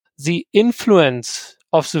the influence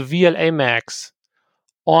of the VLA max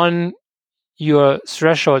on your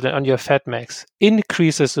threshold and on your fat max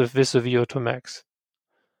increases with the VO2 max.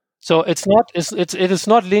 So it is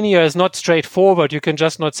not linear, it's not straightforward. You can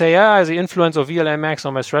just not say, the influence of VLA max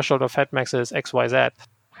on my threshold of fat max is X, Y, Z.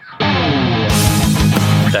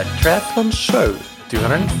 That Triathlon Show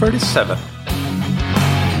 237.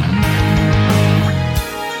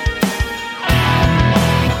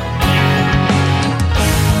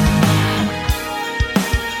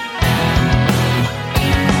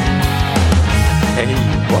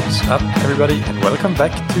 What's up, everybody, and welcome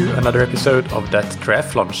back to another episode of That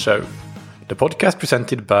Triathlon Show, the podcast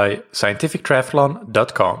presented by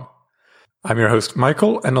scientifictriathlon.com. I'm your host,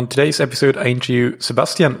 Michael, and on today's episode, I interview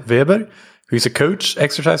Sebastian Weber, who is a coach,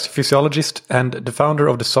 exercise physiologist, and the founder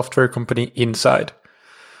of the software company Inside.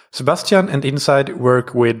 Sebastian and Inside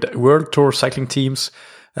work with World Tour cycling teams,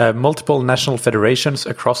 multiple national federations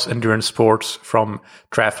across endurance sports, from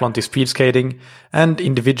triathlon to speed skating, and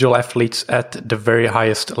individual athletes at the very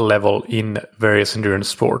highest level in various endurance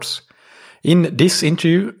sports. In this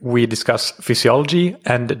interview, we discuss physiology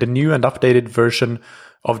and the new and updated version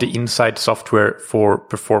of the Inside software for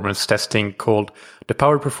performance testing called the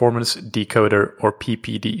Power Performance Decoder, or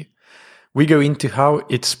PPD. We go into how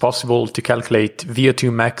it's possible to calculate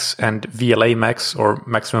VO2 max and VLA max, or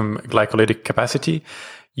maximum glycolytic capacity,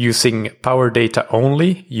 using power data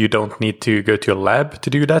only. You don't need to go to a lab to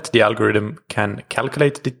do that. The algorithm can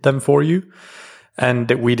calculate them for you. And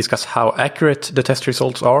we discuss how accurate the test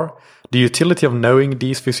results are, the utility of knowing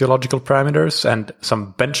these physiological parameters and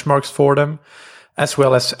some benchmarks for them, as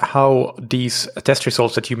well as how these test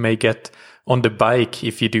results that you may get on the bike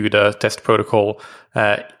if you do the test protocol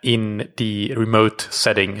in the remote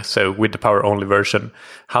setting, so with the power only version,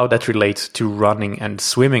 how that relates to running and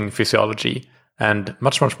swimming physiology, and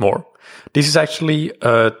much, much more. This is actually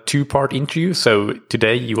a two-part interview, so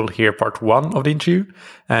today you will hear part one of the interview,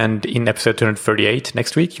 and in episode 238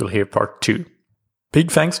 next week you'll hear part two. Big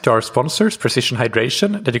thanks to our sponsors, Precision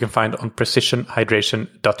Hydration, that you can find on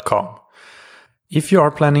precisionhydration.com. If you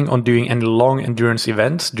are planning on doing any long endurance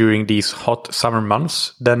events during these hot summer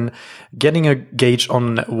months, then getting a gauge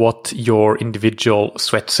on what your individual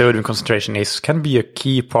sweat sodium concentration is can be a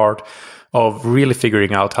key part of really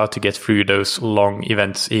figuring out how to get through those long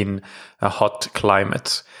events in a hot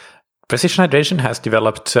climate. Precision Hydration has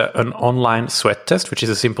developed an online sweat test, which is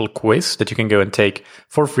a simple quiz that you can go and take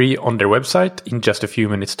for free on their website in just a few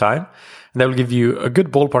minutes' time. And that will give you a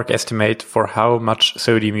good ballpark estimate for how much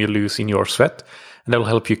sodium you lose in your sweat. And that will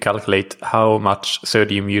help you calculate how much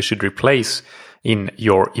sodium you should replace in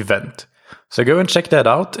your event. So go and check that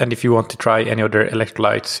out. And if you want to try any other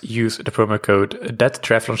electrolytes, use the promo code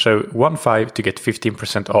ThatTriathlonShow15 to get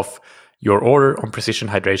 15% off your order on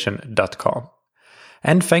precisionhydration.com.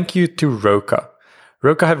 And thank you to Roka.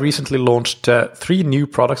 Roka have recently launched 3 new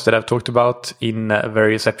products that I've talked about in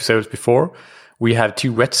various episodes before. We have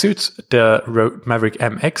 2 wetsuits, the Maverick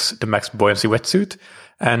MX, the max buoyancy wetsuit,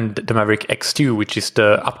 and the Maverick X2, which is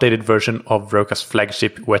the updated version of Roka's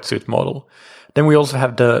flagship wetsuit model. Then we also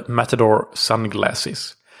have the Matador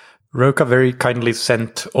sunglasses. Roka very kindly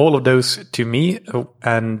sent all of those to me,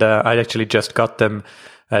 and I actually just got them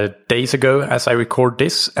days ago as I record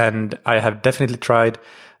this, and I have definitely tried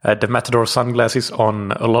the Matador sunglasses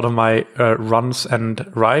on a lot of my runs and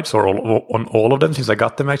rides, or on all of them since I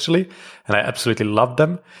got them actually, and I absolutely love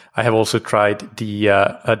them. I have also tried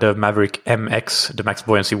the Maverick MX, the max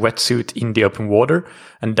buoyancy wetsuit in the open water,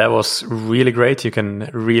 and that was really great. You can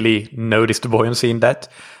really notice the buoyancy in that.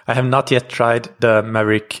 I have not yet tried the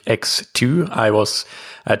Maverick X2. I was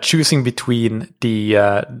choosing between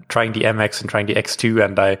trying the MX and trying the X2,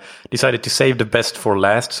 and I decided to save the best for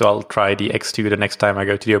last, so I'll try the X2 the next time I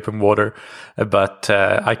go to the open water. But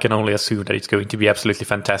I can only assume that it's going to be absolutely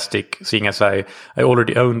fantastic, seeing as I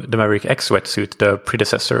already own the Maverick X wetsuit, the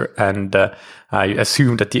predecessor, and I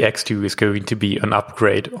assume that the X2 is going to be an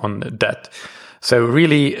upgrade on that. So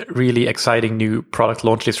really, really exciting new product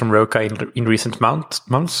launches from Roka in recent months.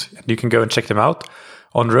 You can go and check them out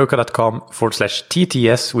on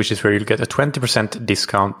roka.com/TTS, which is where you'll get a 20%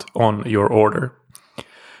 discount on your order.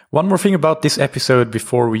 One more thing about this episode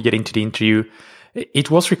before we get into the interview. It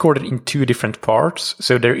was recorded in 2 different parts,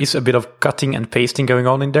 so there is a bit of cutting and pasting going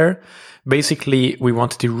on in there. Basically, we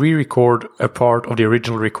wanted to re-record a part of the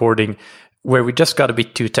original recording where we just got a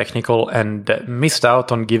bit too technical and missed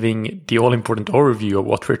out on giving the all-important overview of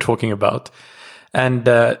what we're talking about. And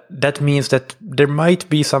that means that there might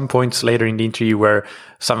be some points later in the interview where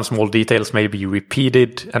some small details may be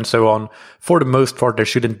repeated and so on. For the most part, there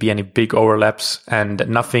shouldn't be any big overlaps, and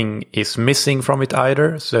nothing is missing from it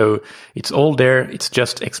either. So it's all there. It's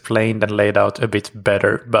just explained and laid out a bit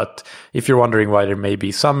better. But if you're wondering why there may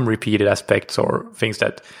be some repeated aspects or things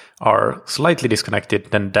that are slightly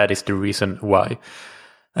disconnected, then that is the reason why.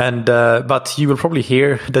 And but you will probably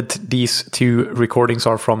hear that these two recordings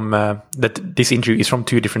are from that this interview is from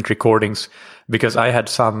two different recordings, because I had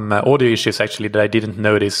some audio issues actually that I didn't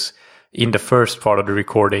notice in the first part of the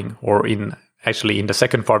recording, or in the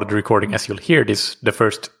second part of the recording, as you'll hear this, the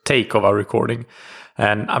first take of our recording.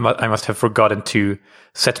 And I must have forgotten to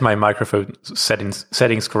set my microphone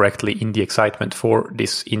settings correctly in the excitement for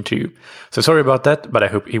this interview. So sorry about that, but I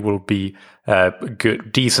hope it will be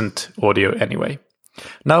good, decent audio anyway.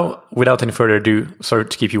 Now, without any further ado, sorry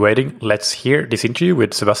to keep you waiting, let's hear this interview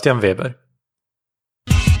with Sebastian Weber.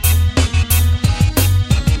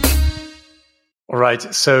 All right,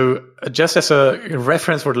 so just as a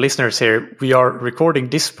reference for the listeners here, we are recording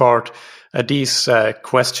this part, these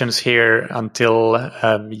questions here, until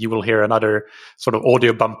you will hear another sort of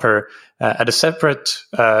audio bumper at a separate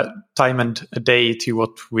time and a day to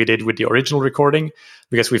what we did with the original recording,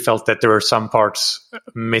 because we felt that there were some parts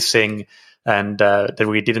missing and that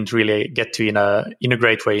we didn't really get to in a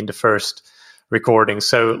great way in the first recording.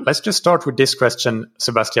 So let's just start with this question,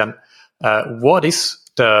 Sebastian. What is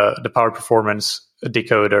the power performance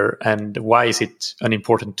decoder, and why is it an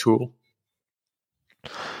important tool?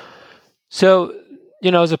 So,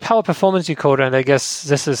 the power performance decoder, and I guess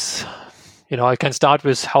this is, I can start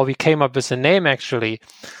with how we came up with the name actually.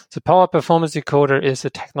 The power performance decoder is a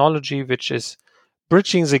technology which is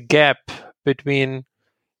bridging the gap between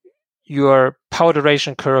your power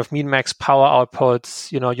duration curve, mean max power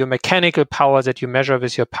outputs, your mechanical power that you measure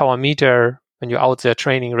with your power meter when you're out there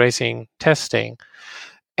training, racing, testing,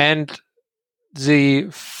 and the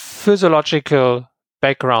physiological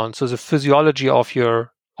background, so the physiology of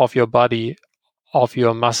your body, of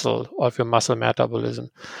your muscle metabolism.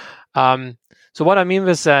 So what I mean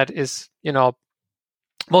with that is,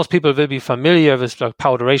 most people will be familiar with like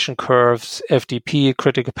power duration curves, FDP,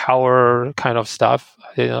 critical power kind of stuff.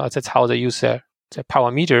 That's how they use their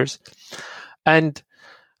power meters. And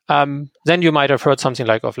then you might have heard something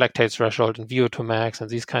like of lactate threshold and VO2 max and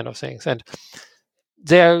these kind of things. And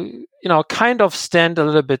they're, kind of stand a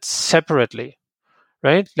little bit separately,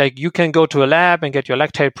 right? Like you can go to a lab and get your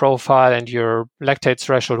lactate profile and your lactate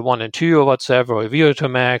threshold 1 and 2 or whatsoever, or VO2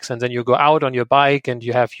 max, and then you go out on your bike and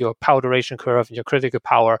you have your power duration curve and your critical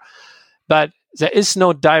power. But there is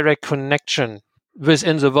no direct connection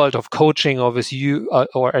within the world of coaching or with you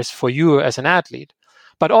or as for you as an athlete.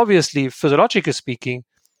 But obviously, physiologically speaking,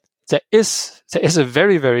 there is a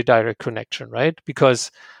very, very direct connection, right? Because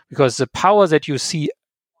the power that you see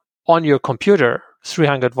on your computer,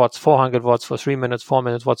 300 watts, 400 watts for 3 minutes, 4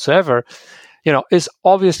 minutes, whatsoever, is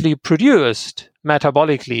obviously produced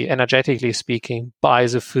metabolically, energetically speaking, by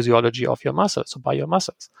the physiology of your muscles, so by your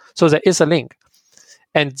muscles. So there is a link.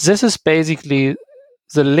 And this is basically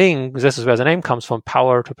the link. This is where the name comes from,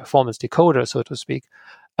 power to performance decoder, so to speak.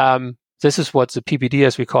 This is what the PPD,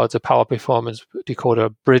 as we call it, the power performance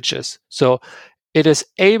decoder, bridges. So it is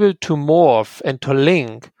able to morph and to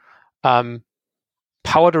link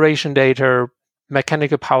power duration data,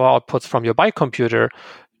 mechanical power outputs from your bike computer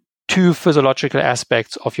to physiological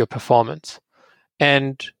aspects of your performance.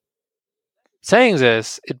 And saying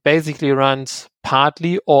this, it basically runs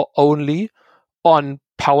partly or only on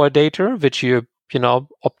power data, which you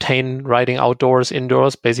obtain riding outdoors,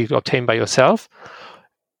 indoors, basically obtained by yourself,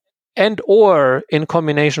 and or in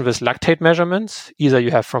combination with lactate measurements, either you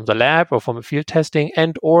have from the lab or from a field testing,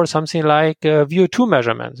 and or something like VO2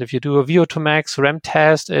 measurements. If you do a VO2 max REM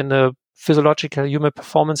test in a physiological human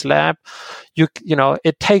performance lab,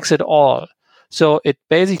 it takes it all. So it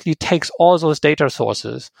basically takes all those data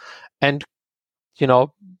sources and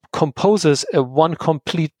composes one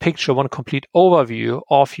complete picture, one complete overview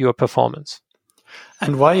of your performance.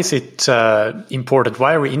 And why is it important?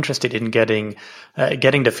 Why are we interested in getting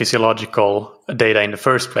the physiological data in the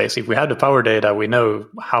first place? If we have the power data, we know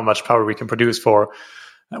how much power we can produce for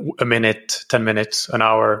a minute, 10 minutes, an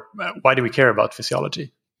hour. Why do we care about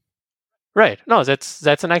physiology? Right. No, that's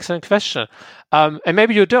an excellent question. And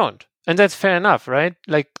maybe you don't. And that's fair enough, right?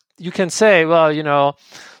 Like you can say, well,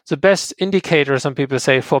 the best indicator, some people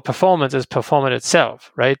say, for performance is performance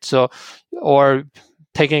itself, right? So, or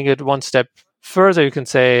taking it one step further, you can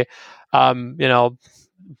say, when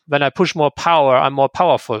I push more power, I'm more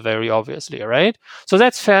powerful, very obviously, right? So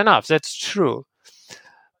that's fair enough. That's true.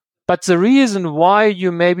 But the reason why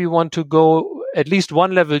you maybe want to go at least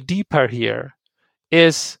one level deeper here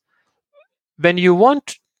is when you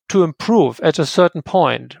want to improve at a certain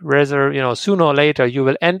point, whether, sooner or later, you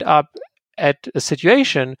will end up at a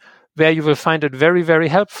situation where you will find it very, very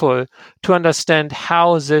helpful to understand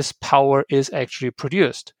how this power is actually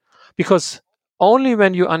produced. Because only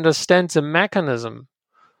when you understand the mechanism,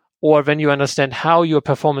 or when you understand how your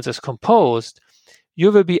performance is composed,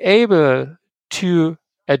 you will be able to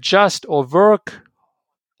adjust or work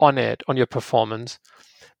on your performance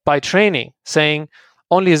by training, saying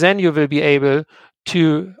only then you will be able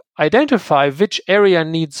to identify which area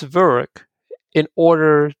needs work in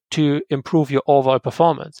order to improve your overall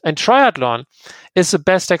performance. And triathlon is the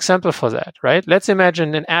best example for that, right? Let's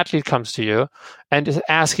imagine an athlete comes to you and is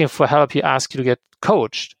asking for help. He asks you to get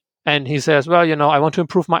coached. And he says, well, I want to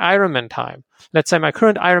improve my Ironman time. Let's say my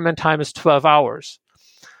current Ironman time is 12 hours.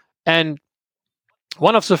 And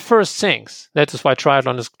one of the first things, that is why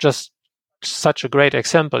triathlon is just such a great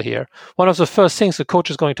example here. One of the first things the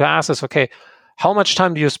coach is going to ask is, okay, how much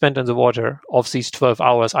time do you spend in the water of these 12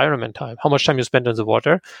 hours Ironman time? How much time you spend in the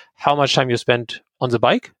water? How much time you spend on the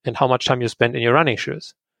bike? And how much time you spend in your running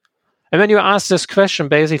shoes? And when you ask this question,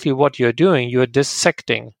 basically what you're doing, you're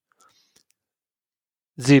dissecting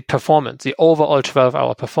the performance, the overall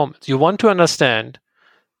 12-hour performance. You want to understand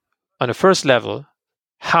on the first level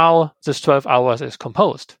how this 12 hours is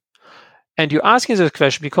composed. And you're asking this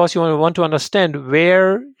question because you want to understand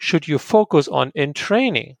where should you focus on in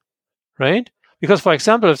training, right? Because, for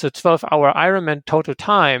example, if it's a 12-hour Ironman total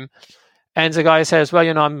time and the guy says,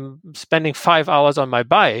 well, I'm spending 5 hours on my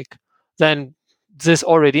bike, then this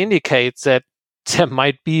already indicates that there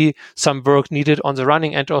might be some work needed on the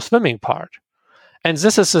running and or swimming part. And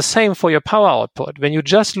this is the same for your power output. When you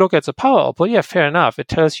just look at the power output, yeah, fair enough. It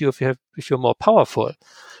tells you if you're more powerful.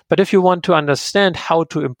 But if you want to understand how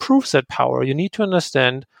to improve that power, you need to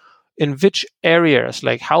understand in which areas,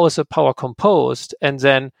 like how is the power composed, and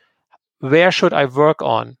then where should I work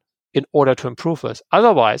on in order to improve this?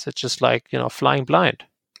 Otherwise, it's just like, flying blind.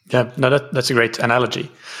 Yeah, no, that's a great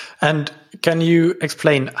analogy. And can you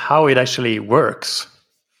explain how it actually works?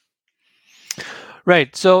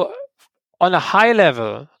 Right. So on a high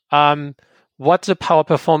level, what the power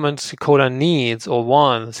performance decoder needs or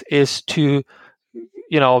wants is to,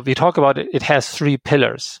 we talk about it, it has 3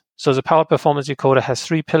 pillars. So the power performance decoder has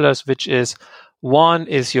 3 pillars, which is one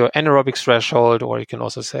is your anaerobic threshold, or you can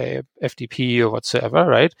also say FTP or whatsoever,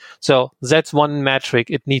 right? So that's one metric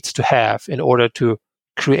it needs to have in order to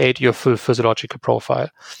create your full physiological profile.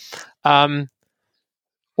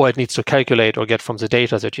 Or it needs to calculate or get from the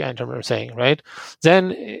data that you enter, I'm saying, right?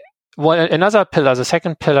 Then another pillar, the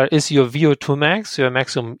second pillar, is your VO2 max, your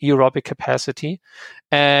maximum aerobic capacity,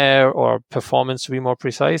 or performance to be more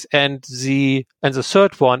precise. And the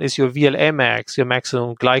third one is your VLA max, your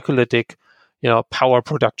maximum glycolytic, power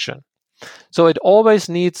production. So it always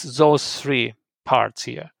needs those 3 parts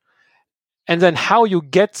here. And then how you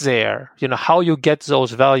get there, how you get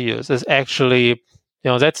those values is actually,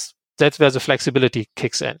 that's where the flexibility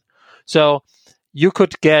kicks in. So you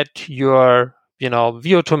could get your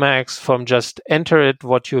VO2 max from just enter it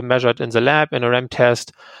what you measured in the lab in a REM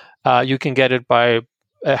test. You can get it by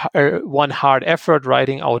one hard effort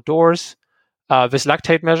riding outdoors with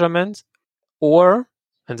lactate measurements, or,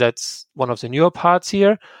 and that's one of the newer parts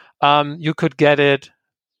here, you could get it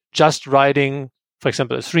just riding, for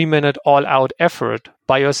example, a 3-minute all-out effort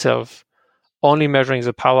by yourself, only measuring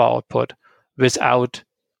the power output without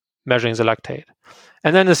measuring the lactate.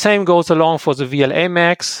 And then the same goes along for the VLA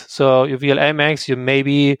max. So your VLA max, you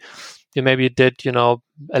maybe did,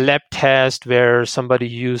 a lab test where somebody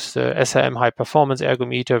used the SRM high performance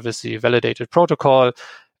ergometer with the validated protocol,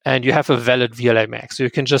 and you have a valid VLA max. So you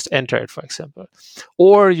can just enter it, for example.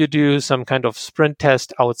 Or you do some kind of sprint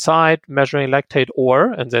test outside measuring lactate,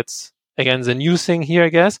 or, and that's, again, the new thing here, I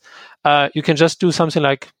guess, you can just do something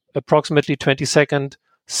like approximately 20-second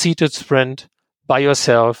seated sprint by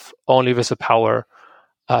yourself, only with the power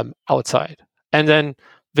outside. And then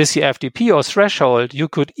with the FTP or threshold, you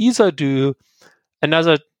could either do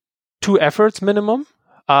another 2 efforts minimum,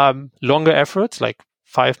 longer efforts like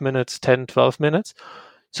 5 minutes, 10, 12 minutes,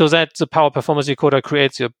 so that the power performance decoder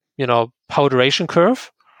creates your, power duration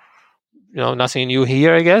curve. Nothing new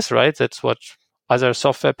here, I guess, right? That's what other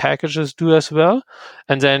software packages do as well.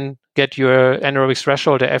 And then get your anaerobic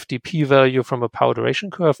threshold, the FTP value from a power duration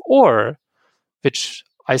curve, or, which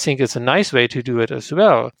I think is a nice way to do it as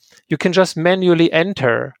well, you can just manually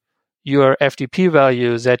enter your FTP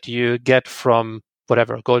values that you get from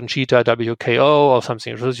whatever, Golden Cheetah, WKO, or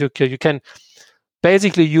something. So you can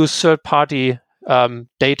basically use third-party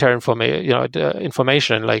data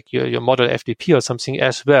information, like your model FTP or something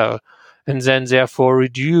as well, and then therefore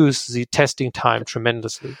reduce the testing time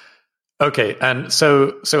tremendously. Okay, and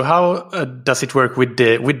so how does it work with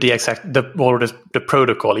the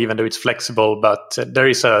protocol? Even though it's flexible, but there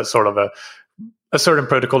is a sort of a certain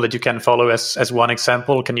protocol that you can follow as one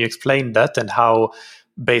example. Can you explain that, and how,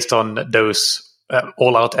 based on those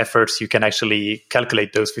all-out efforts, you can actually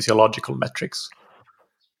calculate those physiological metrics?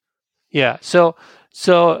 Yeah. So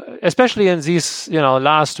especially in these,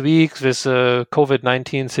 last weeks with the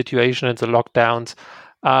COVID-19 situation and the lockdowns,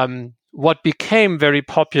 what became very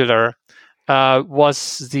popular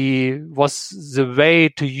was the way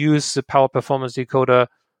to use the power performance decoder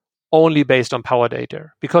only based on power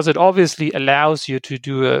data, because it obviously allows you to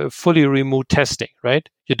do a fully remote testing, right?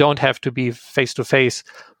 You don't have to be face to face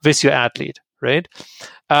with your athlete, right?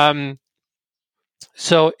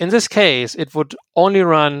 So in this case, it would only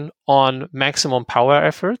run on maximum power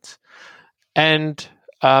efforts, and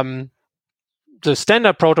the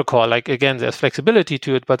standard protocol, like, again, there's flexibility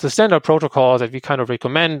to it, but the standard protocol that we kind of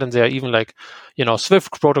recommend, and there are even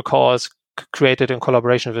Swift protocols created in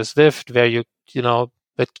collaboration with Swift, where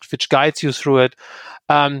which guides you through it.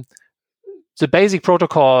 The basic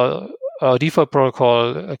protocol, default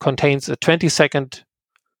protocol, contains a 20-second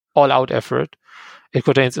all-out effort. It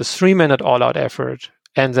contains a 3-minute all-out effort,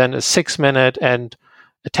 and then a 6-minute and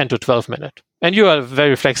a 10 to 12-minute. And you are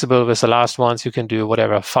very flexible with the last ones. You can do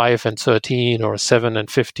whatever, 5 and 13 or 7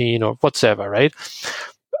 and 15 or whatever, right?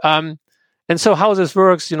 And so how this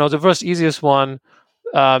works, the first easiest one,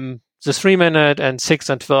 the 3-minute and 6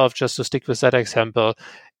 and 12, just to stick with that example,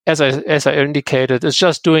 as I indicated, it's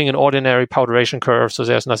just doing an ordinary power duration curve. So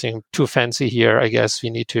there's nothing too fancy here. I guess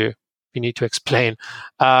we need to explain.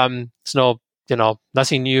 It's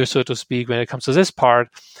nothing new, so to speak, when it comes to this part.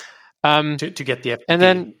 To get the FTP. And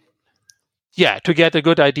then, to get a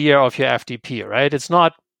good idea of your FTP, right? It's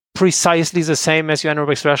not precisely the same as your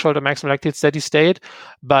anaerobic threshold or maximum lactate steady state,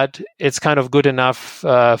 but it's kind of good enough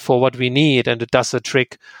for what we need, and it does the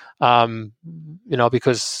trick,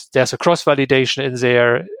 because there's a cross-validation in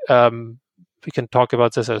there. We can talk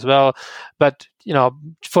about this as well, but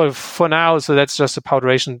for now, so that's just a power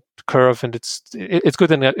duration curve, and it's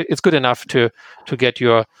good enough. It's good enough to get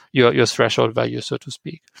your threshold value, so to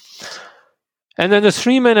speak. And then the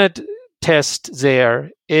 3-minute test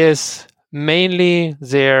there is mainly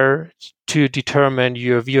there to determine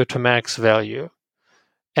your VO2 max value.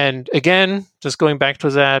 And again, just going back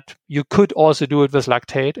to that, you could also do it with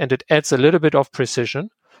lactate, and it adds a little bit of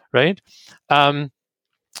precision, right?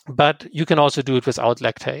 But you can also do it without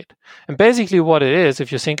lactate. And basically what it is,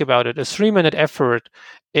 if you think about it, a 3-minute effort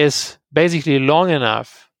is basically long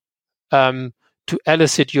enough to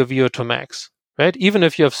elicit your VO2 max, right? Even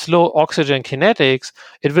if you have slow oxygen kinetics,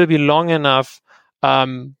 it will be long enough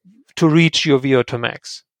to reach your VO2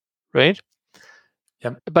 max, right?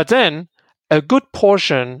 Yep. But then a good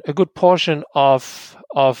portion of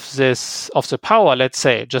the power, let's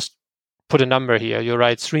say, just put a number here, you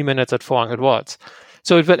write 3 minutes at 400 watts.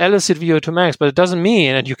 So it will elicit VO2 max, but it doesn't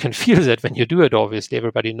mean, and you can feel that when you do it, obviously,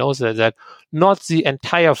 everybody knows that not the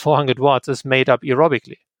entire 400 watts is made up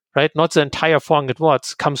aerobically, right? Not the entire 400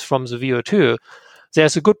 watts comes from the VO2.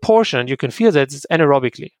 There's a good portion, you can feel that it's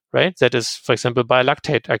anaerobically, right? That is, for example, by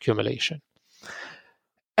lactate accumulation.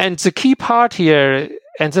 And the key part here,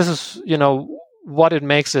 and this is, what it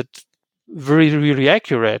makes it very, really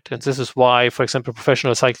accurate, and this is why, for example,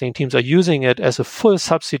 professional cycling teams are using it as a full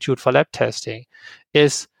substitute for lab testing,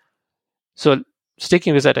 is, so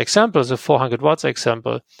sticking with that example, the 400 watts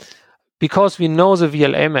example, because we know the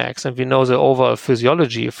VLA max and we know the overall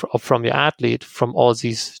physiology from your athlete, from all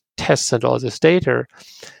these tests and all this data,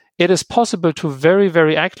 it is possible to very,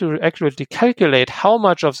 very accurately calculate how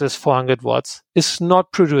much of this 400 watts is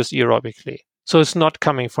not produced aerobically. So it's not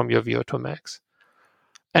coming from your VO2 max.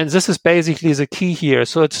 And this is basically the key here.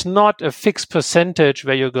 So it's not a fixed percentage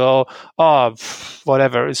where you go,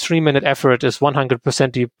 whatever, a 3-minute effort is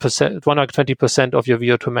 120% of your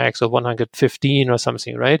VO2 max, or 115 or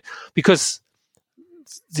something, right? Because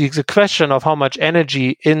the question of how much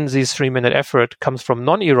energy in this 3-minute effort comes from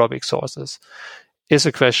non-aerobic sources is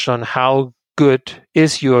a question on how good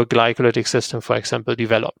is your glycolytic system, for example,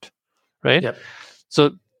 developed, right? Yep.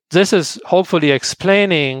 So this is hopefully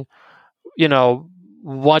explaining,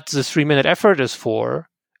 what the 3-minute effort is for.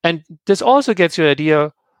 And this also gets you an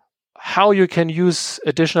idea how you can use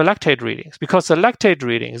additional lactate readings, because the lactate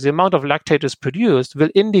readings, the amount of lactate is produced, will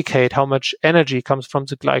indicate how much energy comes from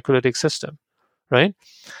the glycolytic system, right?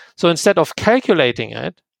 So instead of calculating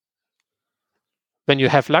it, when you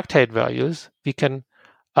have lactate values, we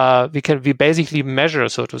basically measure,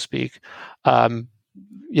 so to speak,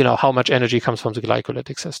 how much energy comes from the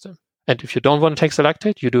glycolytic system. And if you don't want to take the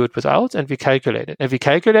lactate, you do it without, and we calculate it. And we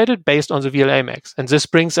calculate it based on the VLA max. And this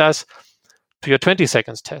brings us to your 20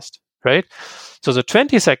 seconds test, right? So the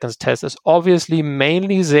 20 seconds test is obviously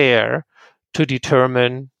mainly there to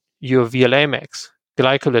determine your VLA max,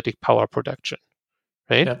 glycolytic power production,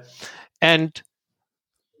 right? Yeah. And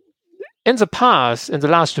in the past, in the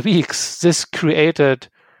last weeks, this created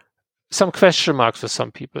some question marks with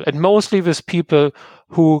some people, and mostly with people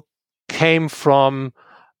who came from,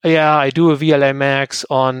 I do a VLA max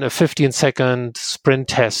on a 15-second sprint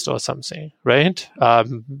test or something, right?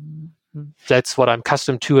 That's what I'm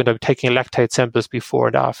accustomed to, and I'm taking lactate samples before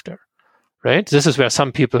and after, right? This is where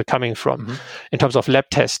some people are coming from in terms of lab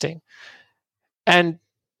testing. And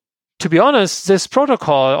to be honest, this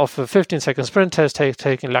protocol of a 15-second sprint test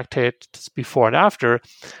taking lactate before and after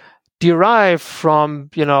derived from,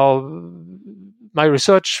 my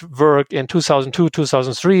research work in 2002,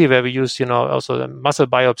 2003, where we used, also the muscle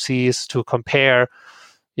biopsies to compare,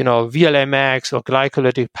 VLA max or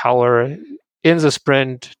glycolytic power in the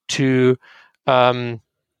sprint to, to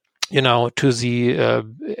the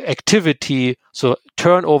activity, so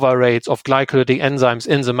turnover rates of glycolytic enzymes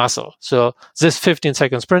in the muscle. So this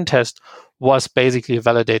 15-second sprint test was basically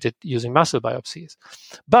validated using muscle biopsies.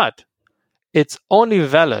 But it's only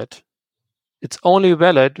valid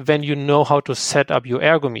when you know how to set up your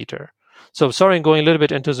ergometer. So sorry, I'm going a little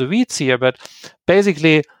bit into the weeds here, but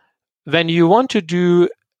basically when you want to do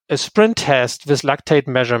a sprint test with lactate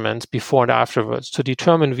measurements before and afterwards to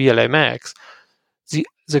determine VLA max,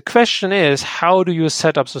 the question is, how do you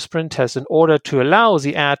set up the sprint test in order to allow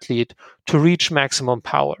the athlete to reach maximum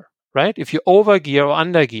power, right? If you overgear or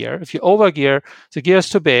undergear, if you overgear, the gear is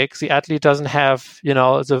too big, the athlete doesn't have,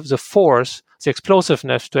 the force, the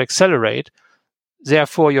explosiveness to accelerate.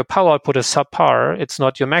 Therefore, your power output is subpar. It's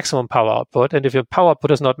not your maximum power output. And if your power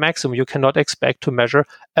output is not maximum, you cannot expect to measure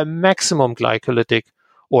a maximum glycolytic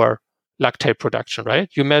or lactate production, right?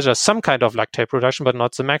 You measure some kind of lactate production, but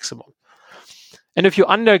not the maximum. And if you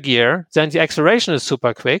undergear, then the acceleration is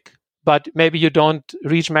super quick, but maybe you don't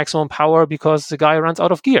reach maximum power because the guy runs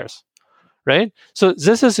out of gears, right? So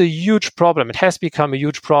this is a huge problem. It has become a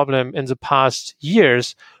huge problem in the past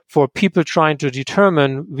years for people trying to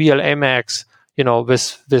determine VLA max,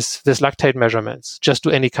 with lactate measurements, just do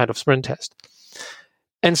any kind of sprint test.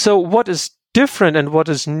 And so what is different and what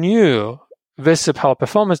is new with the power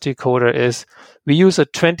performance decoder is we use a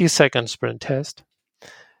 20-second sprint test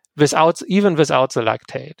without the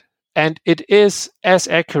lactate. And it is as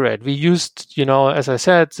accurate. We used, as I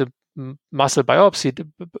said, the muscle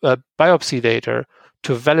biopsy data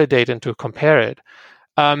to validate and to compare it.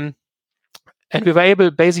 And we were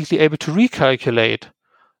basically able to recalculate,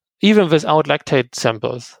 even without lactate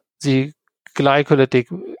samples, the glycolytic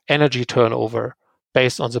energy turnover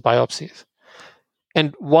based on the biopsies.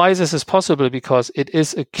 And why this is possible? Because it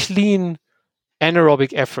is a clean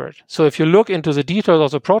anaerobic effort. So if you look into the details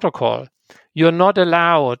of the protocol, you're not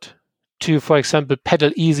allowed to, for example,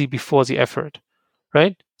 pedal easy before the effort,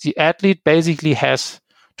 right? The athlete basically has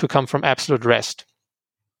to come from absolute rest.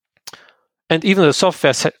 And even the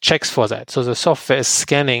software checks for that. So the software is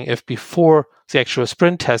scanning if before the actual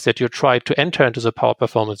sprint test that you tried to enter into the power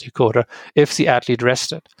performance decoder, if the athlete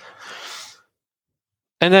rested.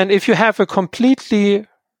 And then if you have a completely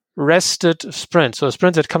rested sprint, so a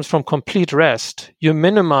sprint that comes from complete rest, you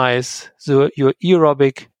minimize your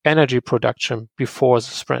aerobic energy production before the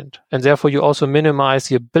sprint. And therefore, you also minimize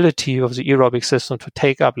the ability of the aerobic system to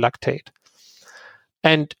take up lactate.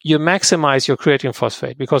 And you maximize your creatine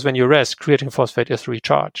phosphate, because when you rest, creatine phosphate is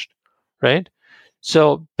recharged, right?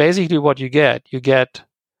 So basically what you get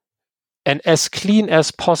an as clean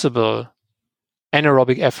as possible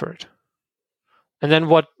anaerobic effort. And then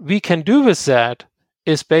what we can do with that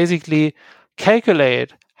is basically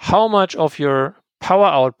calculate how much of your power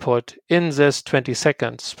output in this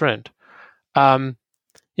 20-second sprint,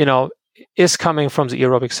 is coming from the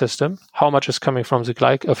aerobic system, how much is coming from the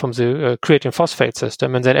creatine phosphate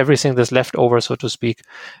system, and then everything that's left over, so to speak,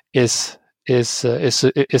 is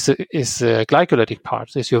glycolytic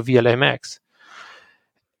part, is your VLA max.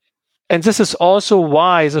 And this is also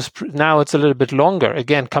why now it's a little bit longer.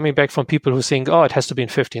 Again, coming back from people who think, it has to be in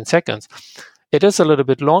 15 seconds. It is a little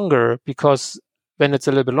bit longer because when it's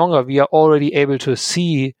a little bit longer, we are already able to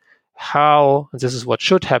see how, and this is what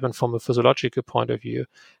should happen from a physiological point of view,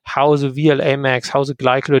 how the VLA max, how the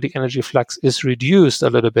glycolytic energy flux is reduced a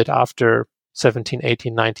little bit after 17,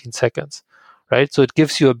 18, 19 seconds, right? So it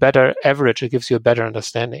gives you a better average, it gives you a better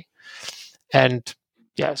understanding. And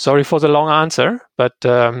sorry for the long answer, but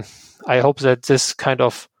I hope that this kind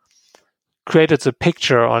of created the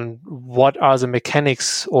picture on what are the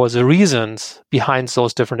mechanics or the reasons behind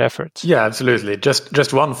those different efforts. Yeah, absolutely.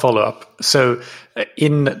 Just one follow-up. So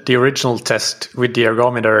in the original test with the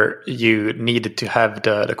ergometer, you needed to have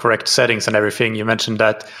the correct settings and everything. You mentioned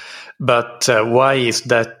that. But why is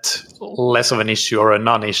that less of an issue or a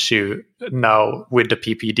non-issue now with the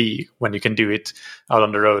PPD when you can do it out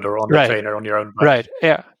on the road or on the train or on your own bike? Right,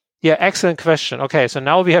 yeah. Yeah, excellent question. Okay, so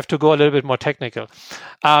now we have to go a little bit more technical,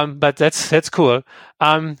 but that's cool.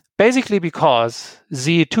 Basically, because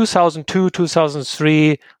the 2002,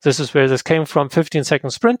 2003, this is where this came from,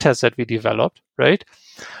 15-second sprint test that we developed, right,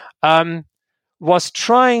 was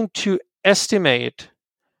trying to estimate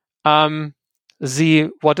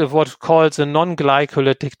what's called the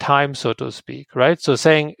non-glycolytic time, so to speak, right? So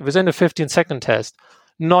saying within a 15-second test,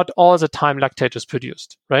 not all the time lactate is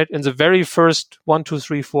produced, right? In the very first 1, 2,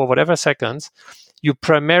 3, 4, whatever seconds, you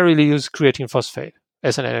primarily use creatine phosphate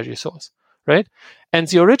as an energy source, right? And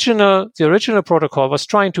the original protocol was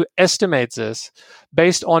trying to estimate this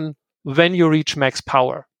based on when you reach max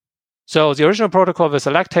power. So the original protocol with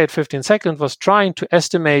the lactate 15 seconds was trying to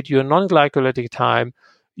estimate your non-glycolytic time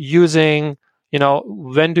using,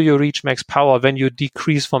 when do you reach max power, when you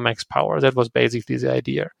decrease from max power. That was basically the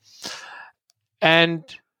idea. And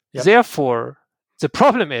therefore, the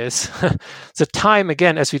problem is the time,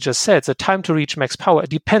 again, as we just said, the time to reach max power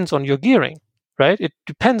depends on your gearing, right? It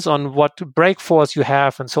depends on what brake force you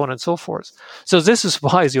have and so on and so forth. So this is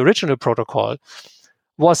why the original protocol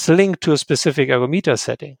was linked to a specific ergometer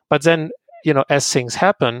setting. But then, as things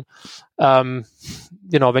happen, when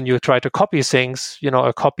you try to copy things,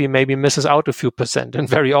 a copy maybe misses out a few percent. And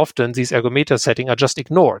very often these ergometer settings are just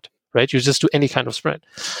ignored, right? You just do any kind of sprint.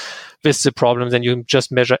 With the problem, then you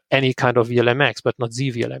just measure any kind of VLMX, but not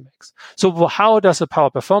the VLMX. So how does a power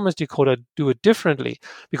performance decoder do it differently?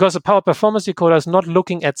 Because the power performance decoder is not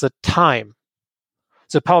looking at the time.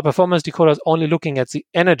 The power performance decoder is only looking at the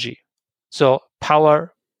energy. So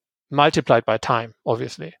power multiplied by time,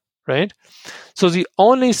 obviously, right? So the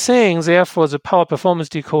only thing, therefore, the power performance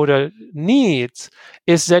decoder needs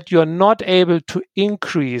is that you're not able to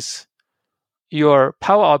increase your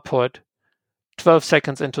power output 12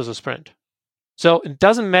 seconds into the sprint. So it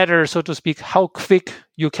doesn't matter, so to speak, how quick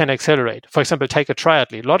you can accelerate. For example, take a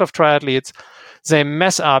triathlete. A lot of triathletes, they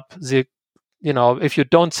mess up if you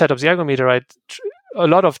don't set up the ergometer right, a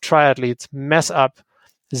lot of triathletes mess up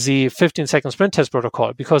the 15-second sprint test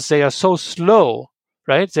protocol because they are so slow,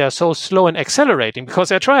 right? They are so slow in accelerating because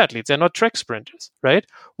they're triathletes. They're not track sprinters, right?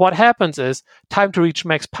 What happens is time to reach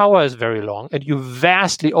max power is very long and you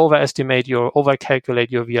vastly overcalculate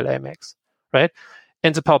your VLA-max. Right?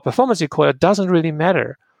 And the power performance decoder doesn't really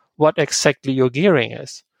matter what exactly your gearing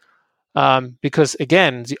is. Because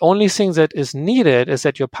again, the only thing that is needed is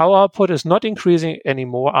that your power output is not increasing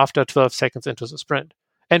anymore after 12 seconds into the sprint.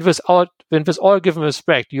 And with all given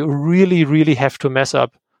respect, you really, really have to mess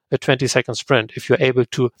up a 20-second sprint if you're able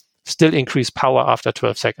to still increase power after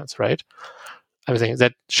 12 seconds, right? I think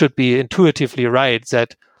that should be intuitively right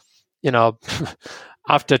that,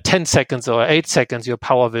 after 10 seconds or 8 seconds, your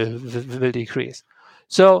power will decrease.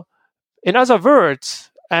 So in other words,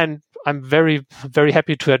 and I'm very, very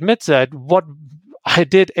happy to admit that what I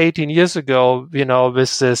did 18 years ago,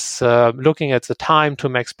 with this looking at the time to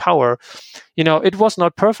max power, it was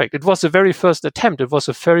not perfect. It was the very first attempt. It was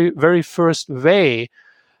the very, very first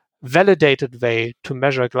validated way to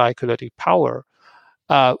measure glycolytic power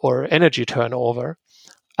or energy turnover.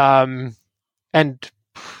 And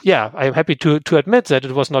yeah, I'm happy to admit that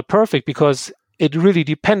it was not perfect because it really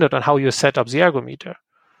depended on how you set up the ergometer.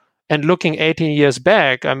 And looking 18 years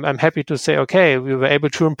back, I'm happy to say, okay, we were able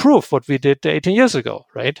to improve what we did 18 years ago,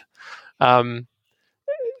 right?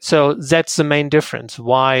 So that's the main difference,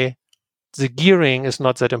 why the gearing is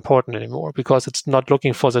not that important anymore, because it's not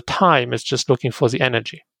looking for the time, it's just looking for the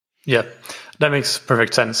energy. Yeah, that makes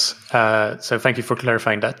perfect sense. So thank you for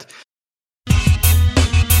clarifying that.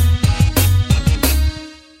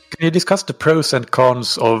 Can you discuss the pros and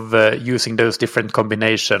cons of using those different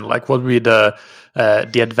combinations? Like, what would be the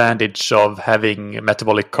advantage of having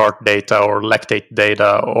metabolic cart data or lactate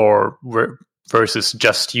data, or versus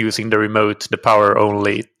just using the power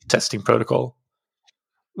only testing protocol?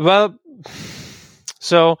 Well,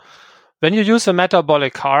 so when you use a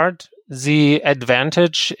metabolic cart, the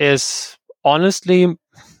advantage is honestly,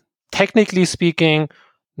 technically speaking,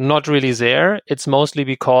 not really there. It's mostly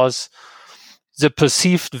because the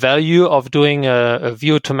perceived value of doing a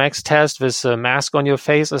VO2 max test with a mask on your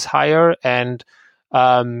face is higher, and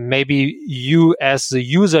maybe you as the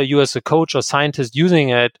user, you as a coach or scientist using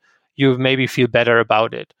it, you maybe feel better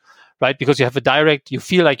about it, right? Because you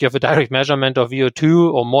feel like you have a direct measurement of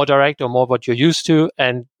VO2, or more direct, or more what you're used to,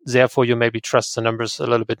 and therefore you maybe trust the numbers a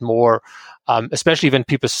little bit more, especially when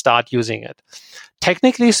people start using it.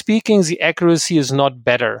 Technically speaking, the accuracy is not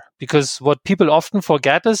better, because what people often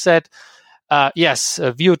forget is that yes,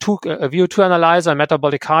 a VO2 analyzer,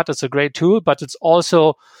 metabolic cart is a great tool, but it's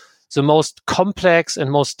also the most complex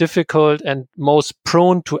and most difficult and most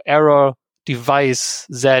prone to error device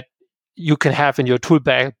that you can have in your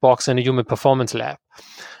toolbox in a human performance lab.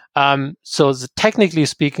 So technically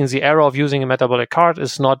speaking, the error of using a metabolic cart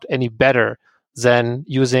is not any better than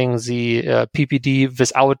using the PPD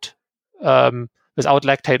without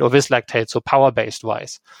lactate or with lactate, so power-based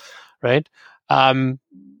wise, right?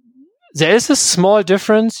 There is a small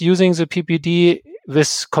difference using the PPD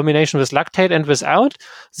with combination with lactate and without.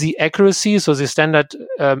 The accuracy, so the standard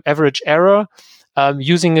average error,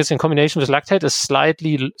 using this in combination with lactate is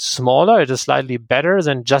slightly smaller. It is slightly better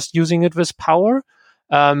than just using it with power.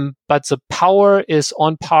 But the power is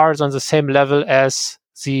on the same level as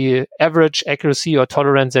the average accuracy or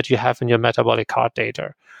tolerance that you have in your metabolic cart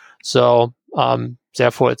data. So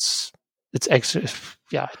therefore, it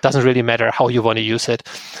doesn't really matter how you want to use it.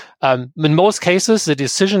 In most cases, the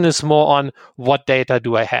decision is more on what data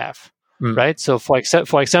do I have, right? So for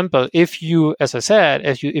example, if you, as I said,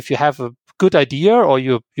 if you have a good idea, or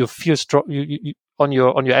you feel strong on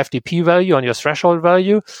your FDP value, on your threshold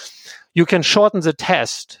value, you can shorten the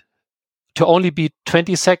test to only be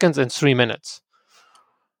 20 seconds and 3 minutes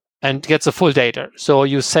and get the full data. So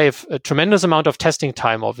you save a tremendous amount of testing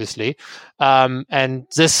time, obviously. And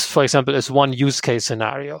this, for example, is one use case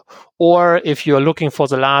scenario. Or if you're looking for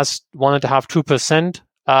the last 1.5%,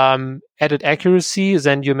 2% added accuracy,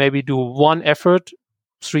 then you maybe do one effort,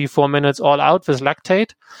 3-4 minutes all out with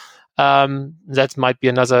lactate. That might be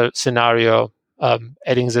another scenario,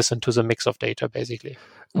 adding this into the mix of data, basically.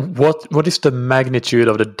 What is the magnitude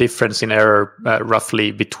of the difference in error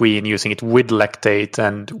roughly between using it with lactate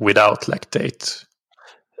and without lactate?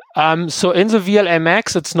 So in the VLA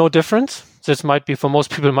Max, it's no different. This might be, for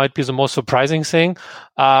most people, might be the most surprising thing.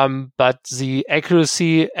 But the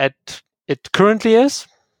accuracy it currently is.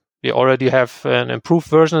 We already have an improved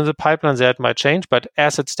version in the pipeline that might change, but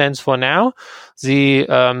as it stands for now, the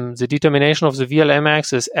determination of the VLA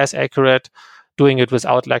Max is as accurate doing it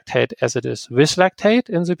without lactate as it is with lactate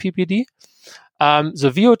in the PPD. The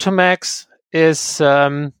VO2 max is,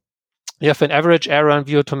 you have an average error in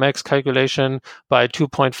VO2 max calculation by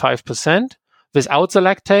 2.5% without the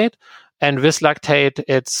lactate, and with lactate,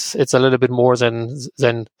 it's a little bit more than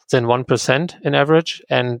 1% in average,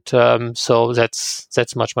 and so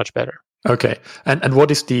that's much better. Okay, and what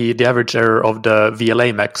is the average error of the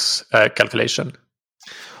VLA max calculation?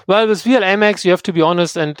 Well, with VLA Max, you have to be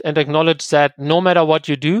honest and acknowledge that no matter what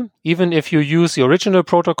you do, even if you use the original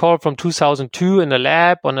protocol from 2002 in a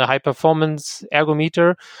lab on a high-performance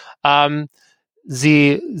ergometer, the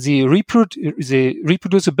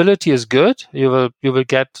reproducibility is good. You will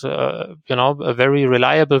get a very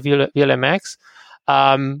reliable VLA Max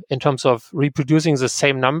in terms of reproducing the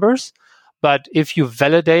same numbers. But if you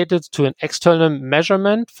validate it to an external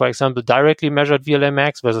measurement, for example, directly measured VLA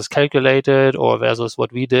Max versus calculated, or versus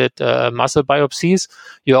what we did, muscle biopsies,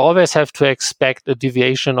 you always have to expect a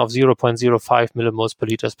deviation of 0.05 millimoles per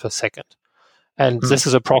liters per second. And this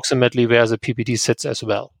is approximately where the PPD sits as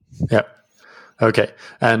well. Yeah. Okay.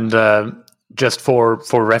 And just for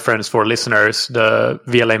reference for listeners, the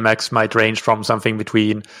VLA Max might range from something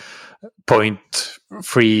between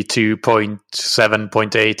 0.3 to 0.7,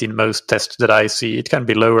 0.8 in most tests that I see. It can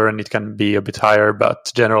be lower and it can be a bit higher,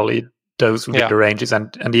 but generally those would be the ranges. And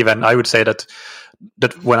even I would say that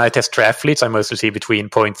when I test triathletes, I mostly see between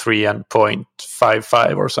 0.3 and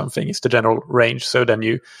 0.55 or something is the general range. So then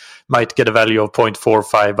you might get a value of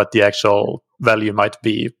 0.45, but the actual value might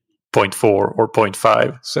be 0.4 or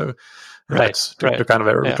 0.5. So that's the kind of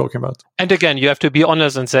error we're talking about. And again, you have to be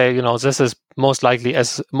honest and say, this is most likely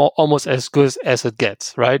almost as good as it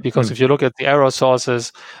gets, right? Because if you look at the error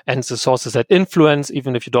sources and the sources that influence,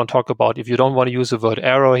 even if you don't want to use the word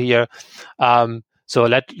error here, so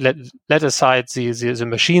let aside the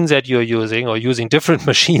machines that you're using, or using different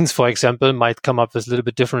machines, for example, might come up with a little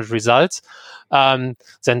bit different results. Then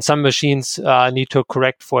some machines need to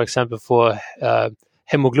correct, for example, for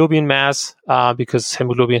hemoglobin mass, because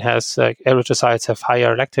hemoglobin has erythrocytes have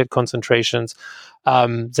higher lactate concentrations.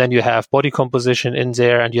 Then you have body composition in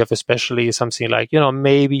there, and you have especially something like,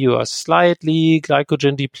 maybe you are slightly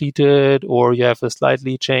glycogen depleted, or you have a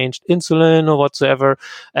slightly changed insulin or whatsoever.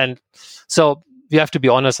 And so you have to be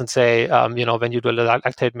honest and say, when you do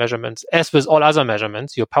lactate measurements, as with all other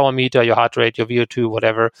measurements, your power meter, your heart rate, your VO2,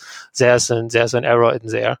 whatever, there's an error in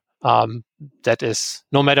there. That is,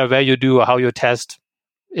 no matter where you do or how you test,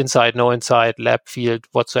 inside, no inside, lab, field,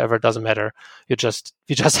 whatsoever, doesn't matter. You just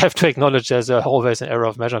have to acknowledge there's always an error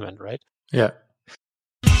of measurement, right? Yeah.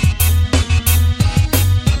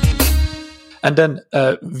 And then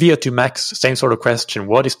VO2 max, same sort of question.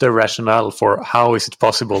 What is the rationale for how is it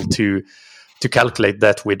possible to calculate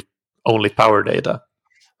that with only power data?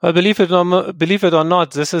 Well, believe it or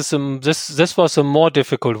not, this was a more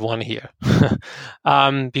difficult one here,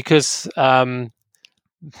 because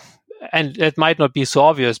and it might not be so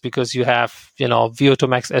obvious because you have VO2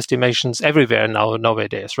 max estimations everywhere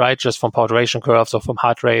nowadays, right? Just from power duration curves or from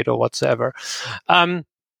heart rate or whatsoever.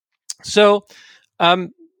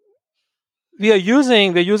 We're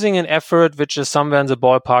using an effort which is somewhere in the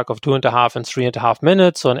ballpark of 2.5 and 3.5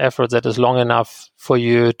 minutes, so an effort that is long enough for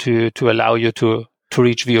you to allow you to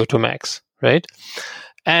reach VO2 max, right?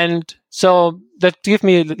 And so let's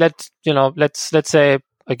say,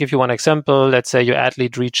 I give you one example. Let's say your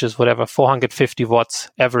athlete reaches 450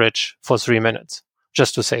 watts average for 3 minutes,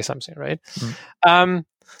 just to say something, right?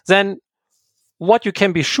 Then what you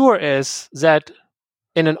can be sure is that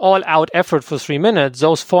in an all-out effort for 3 minutes,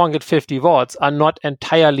 those 450 watts are not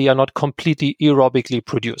completely aerobically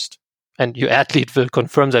produced. And your athlete will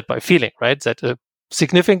confirm that by feeling, right? That a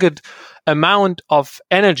significant amount of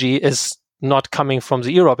energy is not coming from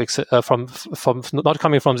the aerobic system,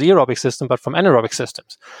 but from anaerobic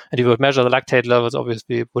systems. And if you would measure the lactate levels,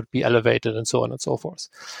 obviously it would be elevated and so on and so forth.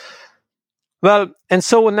 Well, and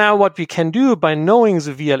so now what we can do by knowing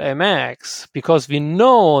the VLA max, because we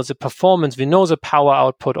know the performance, we know the power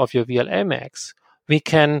output of your VLA max, we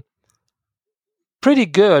can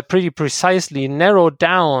pretty precisely narrow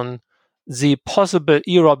down the possible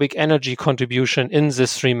aerobic energy contribution in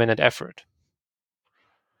this 3-minute effort.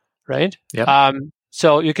 Right? Yeah.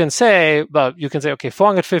 So you can say, okay,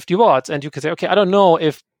 450 watts, and you can say, okay, I don't know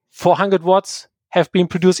if 400 watts have been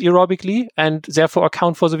produced aerobically and therefore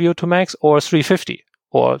account for the VO2 max, or 350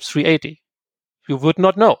 or 380. You would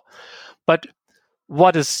not know. But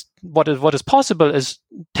what is possible is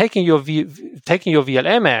taking your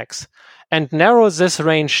VLA max and narrow this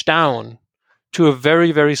range down to a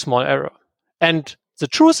very, very small error. And the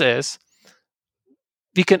truth is,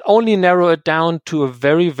 we can only narrow it down to a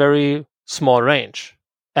very, very small range.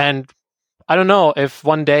 And I don't know if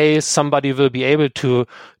one day somebody will be able to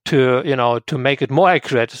make it more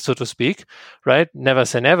accurate, so to speak, right? Never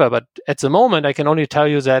say never. But at the moment, I can only tell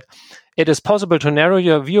you that it is possible to narrow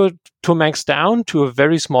your VO2 max down to a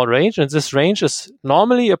very small range. And this range is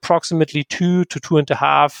normally approximately 2 to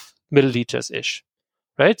 2.5 milliliters-ish,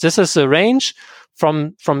 right? This is a range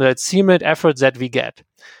from the 3-minute effort that we get.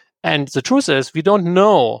 And the truth is, we don't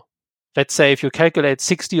know, let's say if you calculate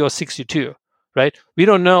 60 or 62, right? We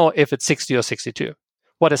don't know if it's 60 or 62.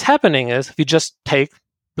 What is happening is we just take,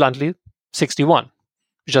 bluntly, 61.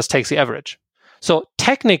 We just take the average. So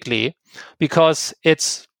technically, because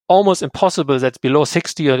it's almost impossible that's below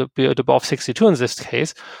 60 or above 62 in this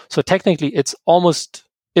case, so technically it's almost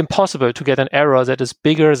impossible to get an error that is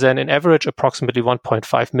bigger than an average approximately 1.5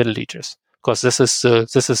 milliliters, because this is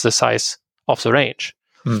the size of the range.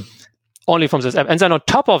 Only from this. And then on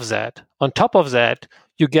top of that,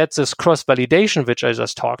 you get this cross-validation, which I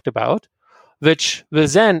just talked about, which will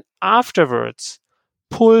then afterwards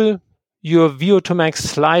pull your VO2 max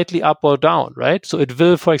slightly up or down, right? So it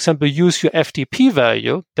will, for example, use your FTP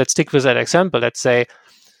value. Let's stick with that example. Let's say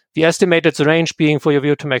we estimated the range being for your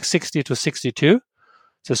VO2 max 60 to 62.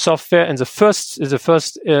 The software in the first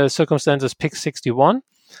circumstances picks 61.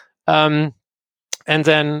 And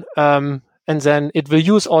then it will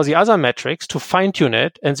use all the other metrics to fine-tune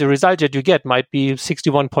it, and the result that you get might be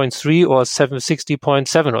 61.3 or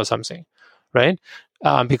 60.7 or something, right?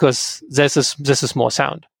 Because this is more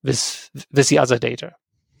sound with the other data.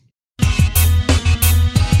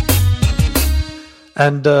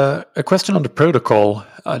 And a question on the protocol.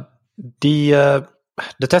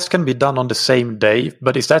 The test can be done on the same day,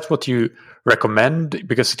 but is that what you recommend?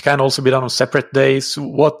 Because it can also be done on separate days.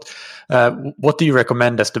 What do you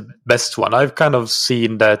recommend as the best one? I've kind of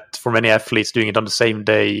seen that for many athletes doing it on the same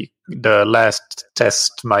day, the last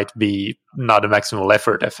test might be not a maximal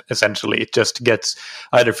effort, essentially. It just gets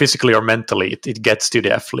either physically or mentally, it gets to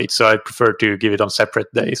the athlete. So I prefer to give it on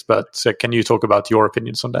separate days. But can you talk about your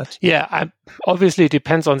opinions on that? Yeah, obviously it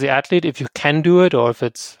depends on the athlete if you can do it or if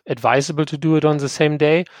it's advisable to do it on the same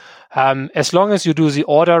day. As long as you do the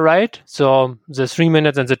order right, so the 3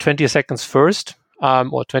 minutes and the 20 seconds first,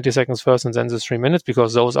 or 20 seconds first and then the 3 minutes,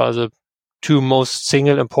 because those are the two most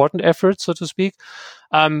single important efforts, so to speak.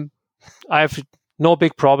 I have no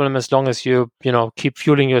big problem as long as you keep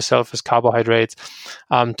fueling yourself with carbohydrates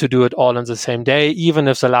to do it all on the same day, even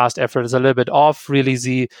if the last effort is a little bit off. Really,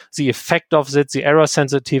 the effect of it, the error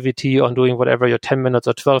sensitivity on doing whatever your 10 minutes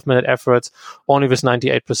or 12-minute efforts only with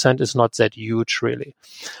 98% is not that huge, really.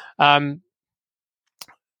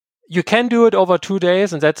 You can do it over 2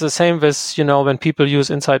 days, and that's the same with, when people use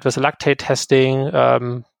Insight with lactate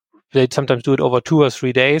testing, they sometimes do it over 2 or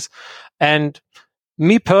 3 days. And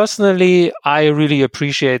me personally, I really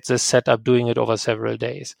appreciate this setup doing it over several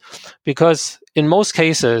days, because in most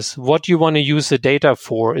cases, what you want to use the data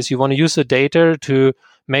for is you want to use the data to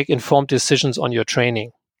make informed decisions on your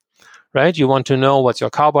training. Right? You want to know what's your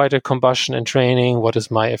carbohydrate combustion in training, what is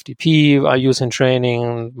my FTP I use in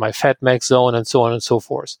training, my fat max zone, and so on and so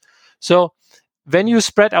forth. So when you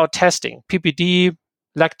spread out testing, PPD,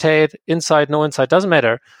 lactate, Insight, no Insight, doesn't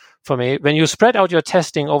matter for me. When you spread out your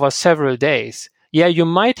testing over several days, you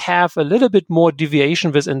might have a little bit more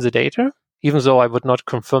deviation within the data, even though I would not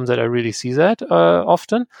confirm that I really see that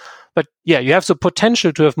often. But you have the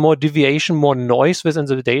potential to have more deviation, more noise within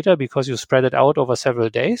the data because you spread it out over several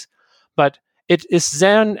days. But it is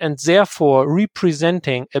then and therefore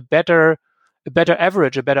representing a better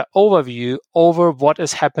average, a better overview over what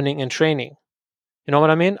is happening in training. You know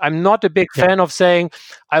what I mean? I'm not a big fan of saying,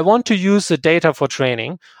 I want to use the data for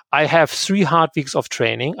training. I have 3 hard weeks of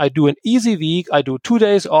training. I do an easy week. I do 2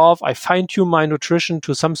 days off. I fine tune my nutrition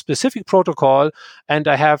to some specific protocol, and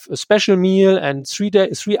I have a special meal and 3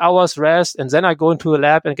 hours rest. And then I go into a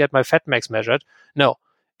lab and get my fat max measured. No,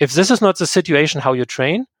 if this is not the situation how you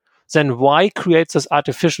train, then why create this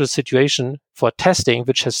artificial situation for testing,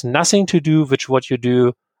 which has nothing to do with what you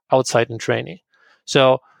do outside in training?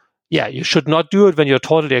 So you should not do it when you're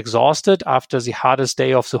totally exhausted after the hardest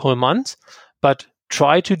day of the whole month, but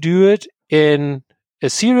try to do it in a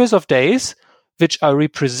series of days which are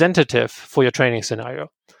representative for your training scenario.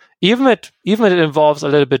 Even it involves a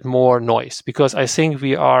little bit more noise, because I think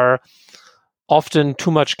we are often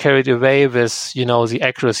too much carried away with, the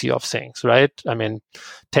accuracy of things, right? I mean,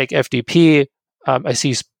 take FTP. I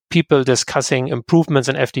see people discussing improvements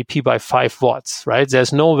in FTP by 5 watts, right?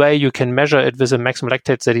 There's no way you can measure it with a maximum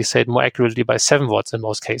lactate steady state more accurately by 7 watts in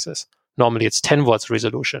most cases. Normally it's 10 watts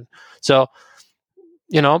resolution. So,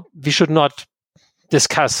 we should not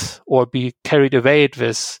discuss or be carried away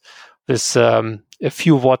with a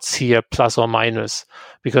few watts here plus or minus,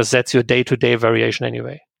 because that's your day-to-day variation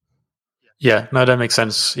anyway. Yeah, no, that makes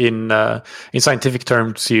sense. In scientific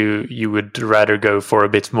terms, you would rather go for a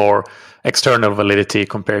bit more external validity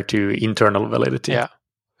compared to internal validity.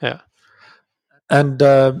 Yeah. And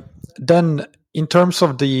then in terms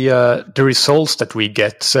of the results that we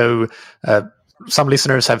get, so some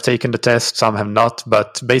listeners have taken the test, some have not,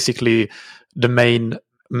 but basically the main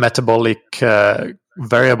metabolic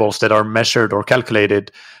variables that are measured or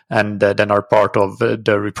calculated and then are part of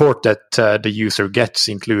the report that the user gets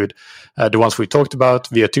include the ones we talked about: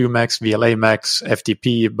 VO2 max, VLA max,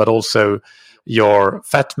 FTP, but also your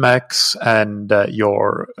fat max and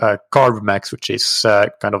your carb max, which is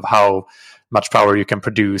kind of how much power you can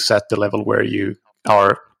produce at the level where you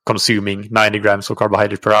are consuming 90 grams of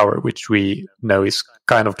carbohydrate per hour, which we know is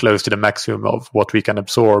kind of close to the maximum of what we can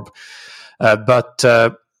absorb. But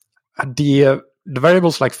the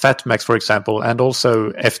variables like fat max, for example, and also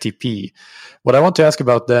FTP, what I want to ask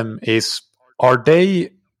about them is, are they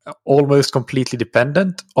almost completely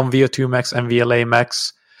dependent on VO2 max and VLA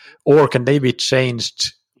max, or can they be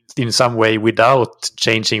changed in some way without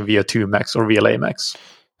changing VO2 max or VLA max?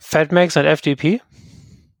 Fat max and FTP?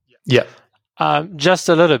 Yeah. Just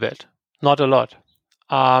a little bit, not a lot.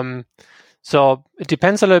 So it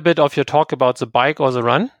depends a little bit if you talk about the bike or the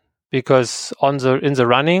run, because in the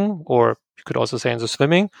running, or you could also say in the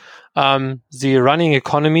swimming, the running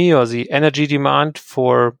economy or the energy demand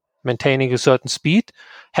for maintaining a certain speed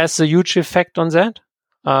has a huge effect on that,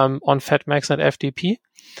 on fat max and FTP.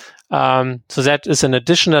 So that is an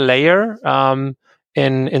additional layer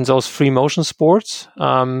in those free motion sports,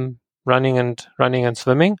 running and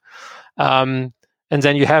swimming. And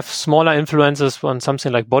then you have smaller influences on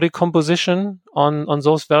something like body composition on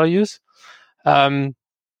those values. And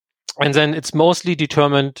then it's mostly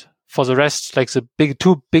determined for the rest, like the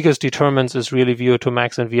two biggest determinants is really VO2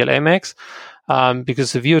 max and VLA max,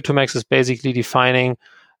 because the VO2 max is basically defining,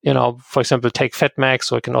 for example, take fat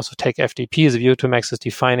max, or it can also take FTP. The VO2 max is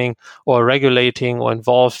defining or regulating or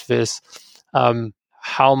involved with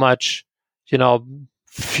how much,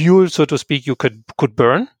 fuel, so to speak, you could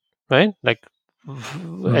burn, right? Like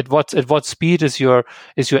at what speed is your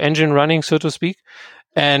engine running, so to speak.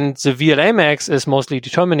 And the VLA max is mostly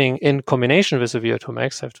determining, in combination with the VO2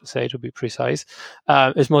 max, I have to say, to be precise,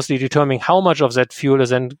 is mostly determining how much of that fuel is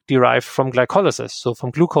then derived from glycolysis, so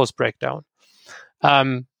from glucose breakdown.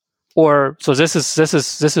 So this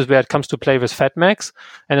is where it comes to play with fat max.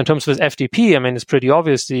 And in terms of FTP, I mean, it's pretty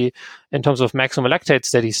obviously in terms of maximum lactate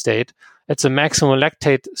steady state, it's a maximum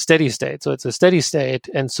lactate steady state. So it's a steady state.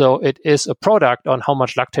 And so it is a product on how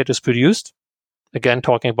much lactate is produced. Again,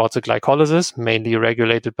 talking about the glycolysis, mainly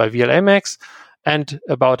regulated by VLA max, and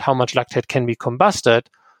about how much lactate can be combusted.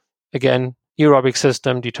 Again, aerobic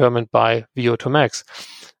system determined by VO2 max.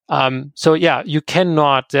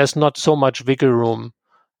 There's not so much wiggle room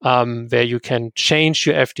where you can change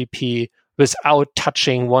your FTP without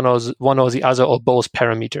touching one or the other or both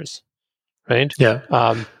parameters, right?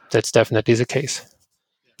 Yeah. That's definitely the case.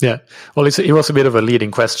 Yeah. Well, it was a bit of a leading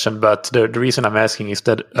question, but the reason I'm asking is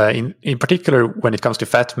that in particular, when it comes to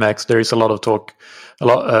fat max, there is a lot of talk,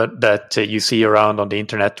 that you see around on the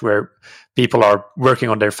internet where people are working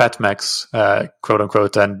on their fat max, quote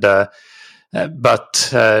unquote, and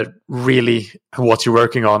but really what you're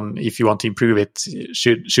working on, if you want to improve it,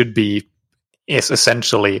 should be is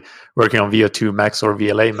essentially working on VO2 max or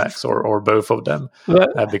VLA max or both of them,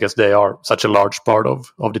 because they are such a large part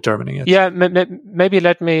of determining it. Yeah, maybe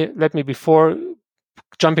let me before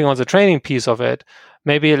jumping on the training piece of it,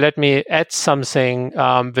 maybe let me add something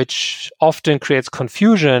which often creates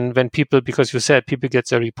confusion when because you said people get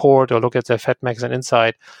their report or look at their fat max and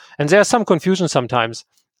Insight, and there's some confusion sometimes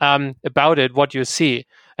about it, what you see.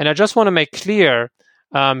 And I just want to make clear,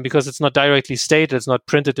 because it's not directly stated, it's not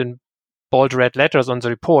printed in bold red letters on the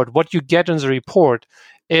report. What you get in the report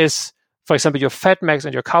is, for example, your fat max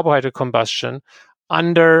and your carbohydrate combustion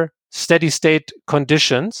under steady state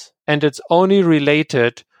conditions, and it's only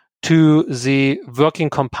related to the working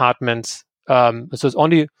compartments. So it's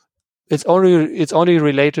only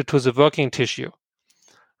related to the working tissue,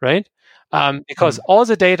 right? Because all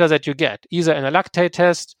the data that you get, either in a lactate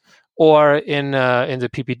test or in the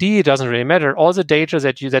PPD, it doesn't really matter. All the data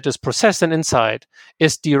that is processed and Insight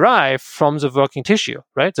is derived from the working tissue,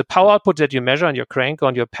 right? The power output that you measure on your crank,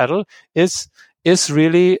 on your pedal, is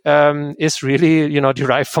really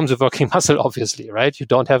derived from the working muscle, obviously, right? You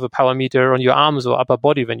don't have a power meter on your arms or upper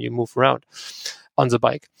body when you move around on the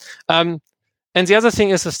bike. And the other thing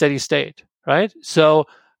is a steady state, right? So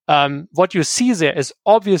what you see there is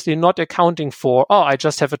obviously not accounting for, I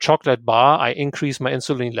just have a chocolate bar, I increase my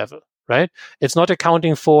insulin level, right? It's not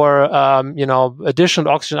accounting for, additional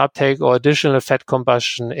oxygen uptake or additional fat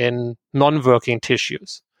combustion in non-working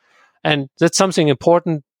tissues. And that's something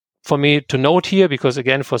important for me to note here, because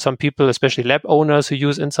again, for some people, especially lab owners who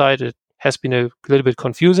use Insight, it has been a little bit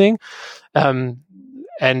confusing. And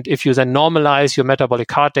if you then normalize your metabolic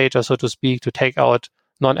cart data, so to speak, to take out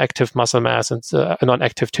non-active muscle mass and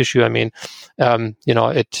non-active tissue, I mean,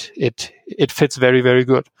 it fits very, very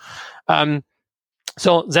good.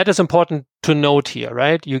 So that is important to note here,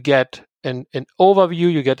 right? You get an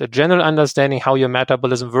overview, you get a general understanding how your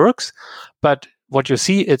metabolism works, but what you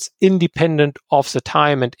see, it's independent of the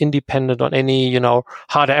time and independent on any,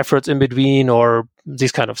 harder efforts in between or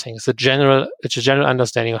these kind of things. It's a general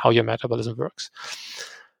understanding of how your metabolism works.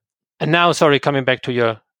 And now, coming back to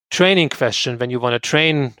your training question, when you want to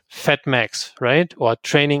train fat max, right? Or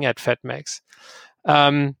training at fat max.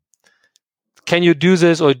 Can you do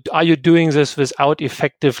this, or are you doing this without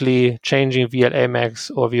effectively changing VLA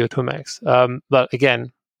max or VO2 max? Well,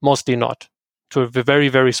 again, mostly not, to a very,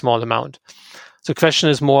 very small amount. So the question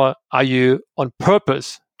is more, are you on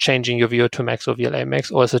purpose changing your VO2 max or VLA max,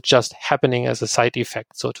 or is it just happening as a side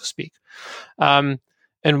effect, so to speak? And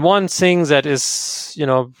one thing that is,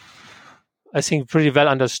 I think pretty well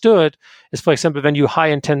understood is, for example, when you do high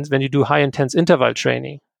intense interval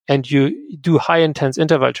training, and you do high intense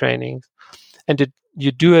interval training, and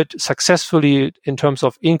you do it successfully in terms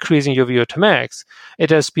of increasing your VO2 max, it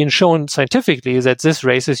has been shown scientifically that this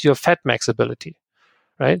raises your fat max ability,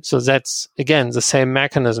 right? So that's, again, the same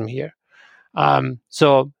mechanism here.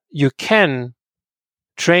 So you can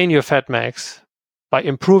train your fat max by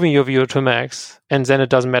improving your VO2 max, and then it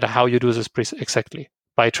doesn't matter how you do this exactly.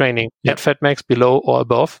 By training at fat max, below or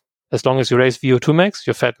above, as long as you raise VO2 max,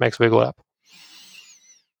 your fat max will go up.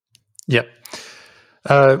 Yeah.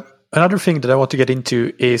 Another thing that I want to get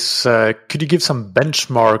into is, could you give some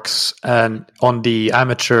benchmarks on the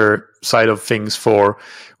amateur side of things for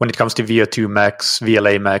when it comes to VO2 max,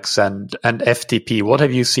 VLA max, and FTP? What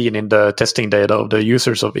have you seen in the testing data of the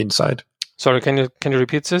users of Insight? Sorry, can you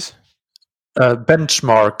repeat this?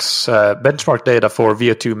 Benchmark data for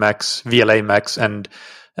VO2 max, VLA max, and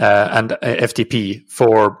and FTP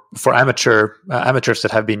for amateurs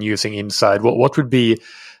that have been using Inside? What would be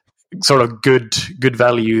sort of good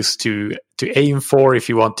values to aim for if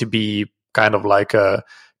you want to be kind of like a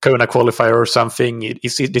Kona qualifier or something?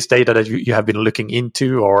 Is this data that you have been looking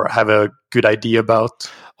into or have a good idea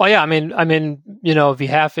about? Oh yeah, I mean, we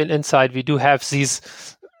have in Inside, we do have these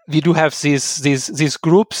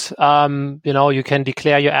groups. You can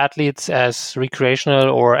declare your athletes as recreational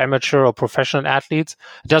or amateur or professional athletes.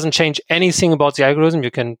 It doesn't change anything about the algorithm. You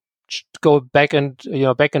can go back and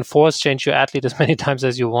forth, change your athlete as many times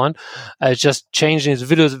as you want. Just changing its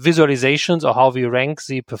visualizations or how we rank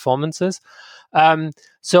the performances.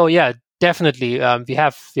 So yeah, definitely, we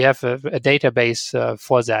have a database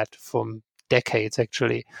for that from decades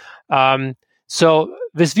actually. So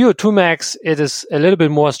with VO2 max, it is a little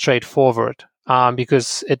bit more straightforward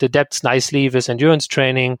because it adapts nicely with endurance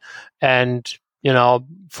training, and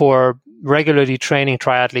for regularly training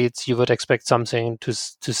triathletes, you would expect something to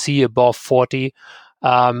see above 40.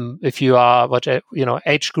 If you are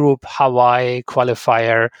age group Hawaii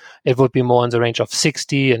qualifier, it would be more in the range of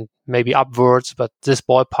 60 and maybe upwards, but this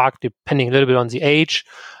ballpark, depending a little bit on the age,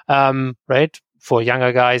 right? For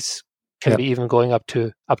younger guys, can be even going up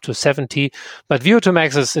to 70. But VO2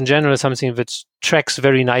 max is in general something which tracks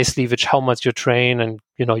very nicely with how much you train and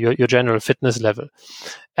your general fitness level.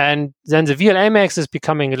 And then the VLA max is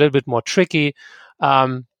becoming a little bit more tricky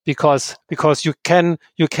because you can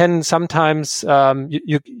sometimes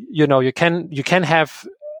you can have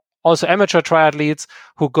also amateur triathletes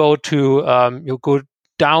who go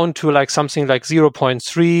down to like something like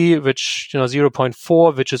 0.3, which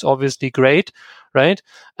 0.4, which is obviously great, right?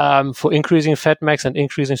 For increasing fat max and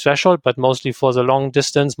increasing threshold, but mostly for the long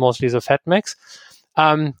distance, mostly the fat max.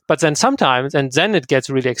 But then sometimes, and then it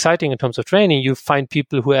gets really exciting in terms of training, you find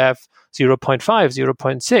people who have 0.5,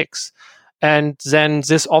 0.6. And then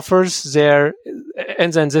this offers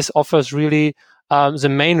really the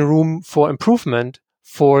main room for improvement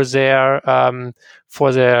for their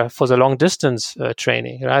long distance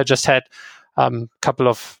training. I just had couple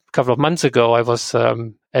of months ago, I was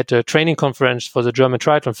at a training conference for the German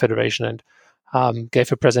Triathlon Federation and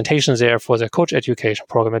gave a presentation there for their coach education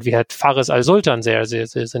program. And we had Fares Al-Sultan there,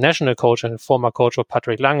 the national coach and former coach of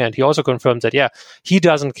Patrick Lange. And he also confirmed that, he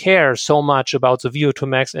doesn't care so much about the VO2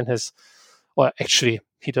 max in his, or actually,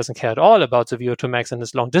 he doesn't care at all about the VO2 max in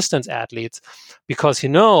his long distance athletes, because he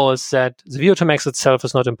knows that the VO2 max itself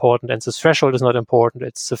is not important and the threshold is not important.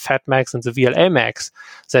 It's the fat max and the VLA max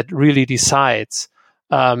that really decides,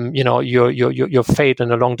 your fate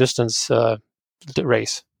in a long distance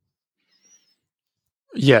race.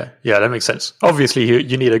 Yeah, that makes sense. Obviously,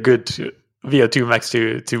 you need a good VO2 max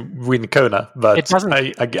to win Kona, but it doesn't,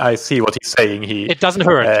 I see what he's saying. It doesn't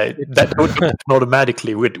hurt. That would happen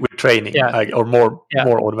automatically with training, or more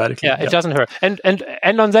automatically. It doesn't hurt. And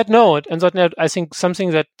on that note, I think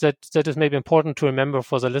something that is maybe important to remember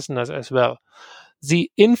for the listeners as well: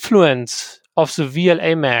 the influence of the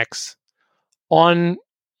VLA max on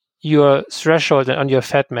your threshold and on your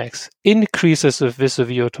fat max increases with the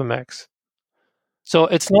VO2 max. So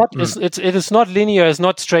it's not it is not linear, it's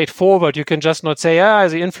not straightforward. You can just not say,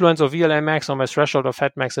 the influence of VLA max on my threshold of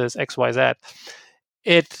fat max is X, Y, Z.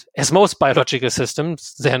 It, as most biological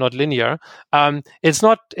systems, they're not linear. It's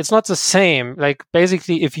not the same. Like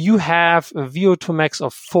basically, if you have a VO2 max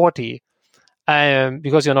of 40,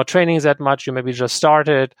 because you're not training that much, you maybe just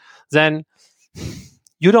started, then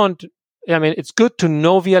you don't. I mean, it's good to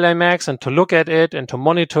know VLA max and to look at it and to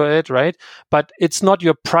monitor it, right? But it's not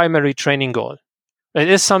your primary training goal. It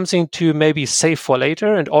is something to maybe save for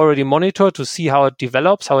later and already monitor to see how it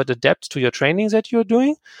develops, how it adapts to your training that you're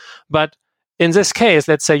doing. But in this case,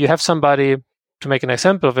 let's say you have somebody, to make an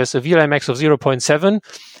example of this, a VLA max of 0.7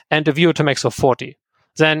 and a VO2 max of 40.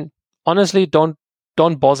 Then honestly, don't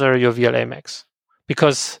bother your VLA max,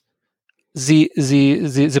 because the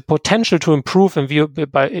potential to improve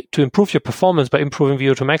your performance by improving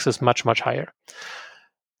VO2 max is much, much higher.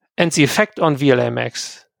 And the effect on VLA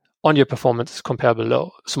max on your performance is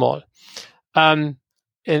comparable small.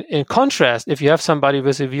 In contrast, if you have somebody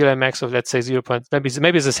with a VLA max of, let's say, 0. Maybe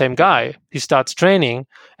it's the same guy. He starts training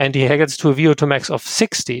and he gets to a VO2 max of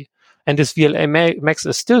 60, and his VLA max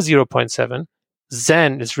is still 0.7.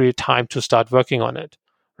 Then it's really time to start working on it,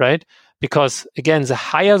 right? Because again, the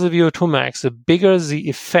higher the VO2 max, the bigger the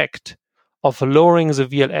effect of lowering the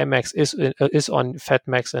VLA max is on fat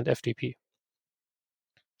max and FTP.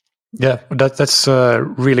 Yeah, that's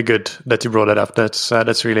really good that you brought that up.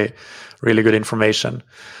 That's really, really good information.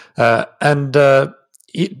 And do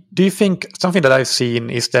you think something that I've seen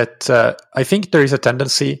is that I think there is a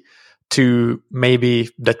tendency to maybe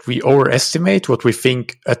that we overestimate what we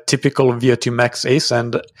think a typical VO2 max is.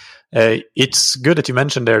 And it's good that you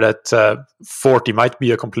mentioned there that 40 might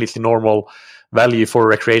be a completely normal value for a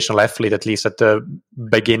recreational athlete, at least at the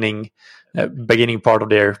beginning part of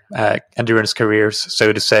their endurance careers,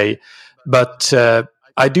 so to say. But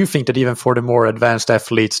I do think that even for the more advanced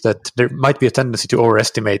athletes, that there might be a tendency to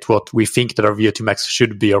overestimate what we think that our VO2 max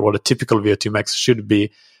should be, or what a typical VO2 max should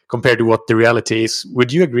be, compared to what the reality is.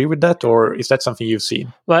 Would you agree with that, or is that something you've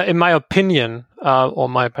seen? Well, in my opinion, or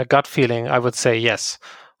my gut feeling, I would say yes.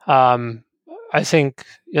 I think,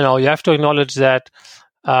 you have to acknowledge that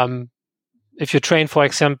if you train, for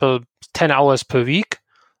example, 10 hours per week,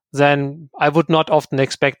 then I would not often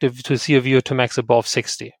expect to see a VO2 max above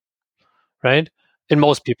 60, right? In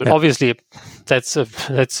most people. Yeah. Obviously, that's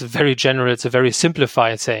very general. It's a very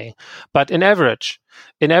simplified saying. But in average,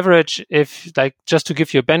 if, like, just to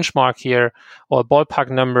give you a benchmark here or a ballpark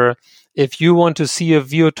number, if you want to see a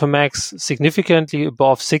VO2 max significantly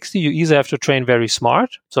above 60, you either have to train very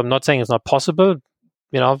smart. So I'm not saying it's not possible.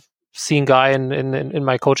 Seeing guy in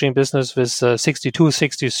my coaching business with 62,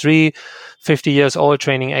 63, 50 years old,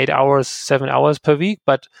 training 8 hours, 7 hours per week.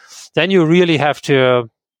 But then you really have to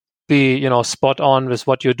be, spot on with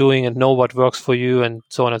what you're doing and know what works for you and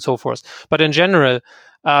so on and so forth. But in general,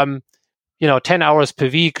 10 hours per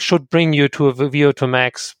week should bring you to a VO2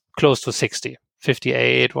 max close to 60,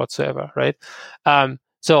 58, whatsoever, right?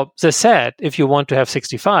 So they said, if you want to have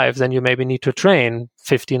 65, then you maybe need to train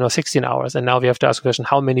 15 or 16 hours. And now we have to ask the question,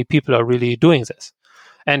 how many people are really doing this?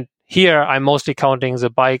 And here I'm mostly counting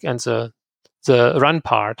the bike and the run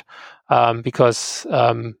part, because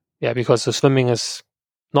the swimming is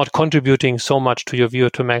not contributing so much to your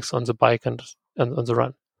VO2 max on the bike and on the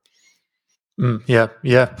run.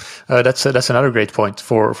 That's another great point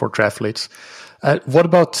for triathletes. What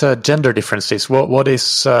about gender differences? What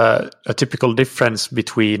is a typical difference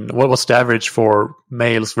between what's the average for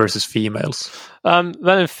males versus females?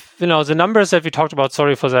 The numbers that we talked about.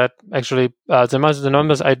 Sorry for that. Actually, the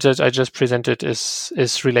numbers I just presented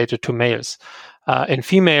is related to males. In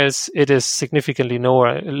females, it is significantly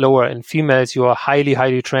lower. In females, you are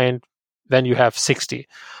highly trained when you have 60.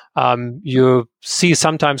 You see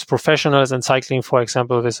sometimes professionals in cycling, for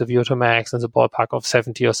example, with a VO2 max in the ballpark of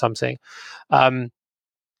 70 or something.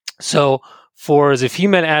 So for the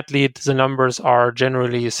female athlete, the numbers are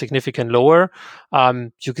generally significantly lower.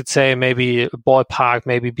 You could say maybe a ballpark,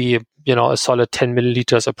 maybe be a solid 10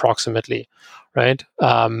 milliliters approximately, right?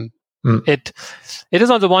 It is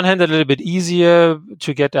on the one hand a little bit easier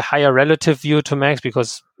to get a higher relative VO2 max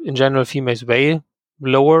because in general females weigh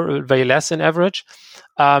less in average.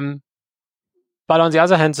 But on the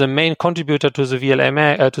other hand, the main contributor to the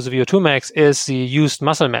VO2 max is the used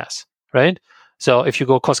muscle mass, right? So if you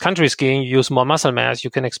go cross-country skiing, you use more muscle mass, you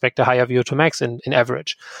can expect a higher VO2 max in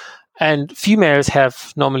average. And females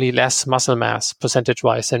have normally less muscle mass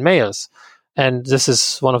percentage-wise than males. And this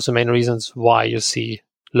is one of the main reasons why you see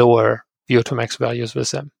lower VO2 max values with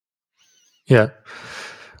them. Yeah.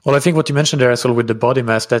 Well, I think what you mentioned there as well with the body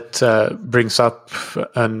mass, that brings up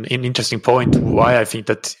an interesting point why I think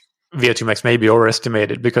that VO2 max may be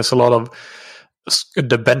overestimated, because a lot of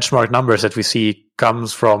the benchmark numbers that we see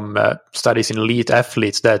comes from studies in elite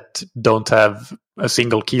athletes that don't have a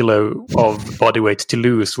single kilo of body weight to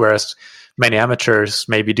lose, whereas many amateurs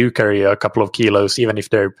maybe do carry a couple of kilos, even if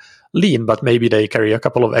they're lean, but maybe they carry a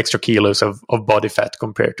couple of extra kilos of body fat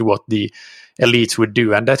compared to what the elites would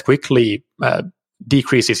do. And that quickly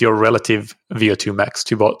decreases your relative VO2 max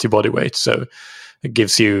to body weight. So it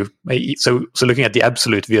gives you so looking at the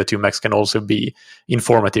absolute VO2 max can also be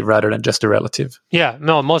informative rather than just a relative. Yeah,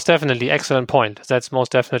 no, most definitely. Excellent point. That's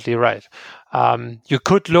most definitely right. You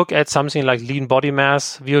could look at something like lean body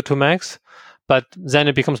mass VO2 max, but then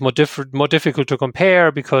it becomes more difficult to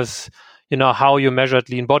compare because how you measured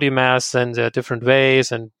lean body mass and there are different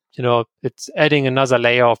ways, and it's adding another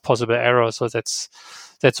layer of possible error. So that's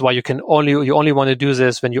why you only want to do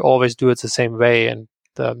this when you always do it the same way and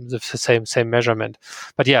the same measurement.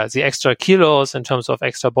 But yeah, the extra kilos in terms of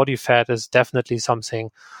extra body fat is definitely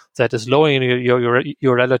something that is lowering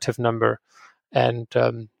your relative number. And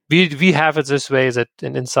we have it this way that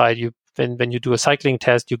inside when you do a cycling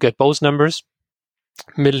test, you get both numbers,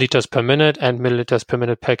 milliliters per minute and milliliters per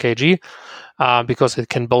minute per kg, because it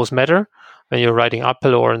can both matter when you're riding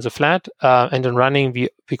uphill or in the flat. And in running,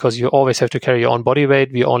 because you always have to carry your own body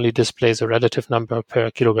weight, we only display the relative number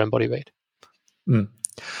per kilogram body weight.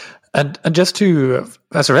 And just to,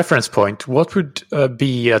 as a reference point, what would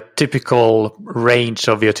be a typical range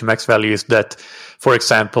of VO2 max values that, for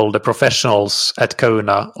example, the professionals at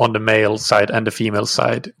Kona on the male side and the female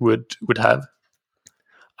side would have?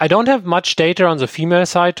 I don't have much data on the female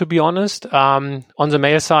side, to be honest. On the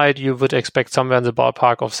male side, you would expect somewhere in the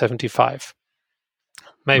ballpark of 75.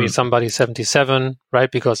 Maybe somebody 77,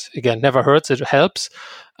 right? Because again, never hurts, it helps.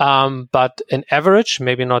 But in average,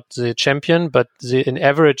 maybe not the champion, but in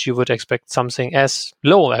average, you would expect something as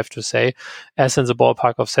low, I have to say, as in the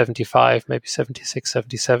ballpark of 75, maybe 76,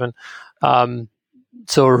 77.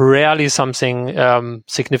 So rarely something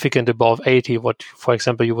significant above 80, what, for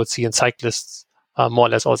example, you would see in cyclists more or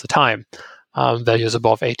less all the time, values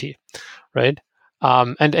above 80, right?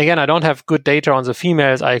 And again, I don't have good data on the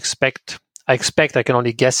females. I expect, I can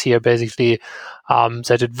only guess here, basically,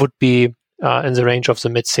 that it would be in the range of the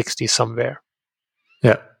mid-60s somewhere.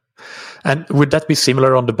 Yeah. And would that be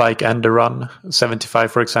similar on the bike and the run,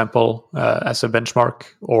 75, for example, as a benchmark,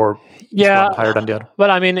 or one higher than the other?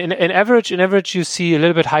 Well, I mean, in average, you see a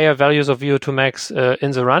little bit higher values of VO2 max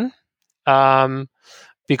in the run,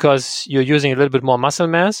 because you're using a little bit more muscle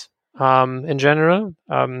mass in general.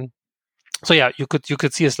 So yeah, you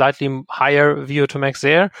could see a slightly higher VO2 max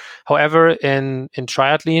there. However, in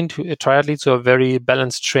triathletes who are very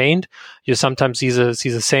balanced trained, you sometimes see the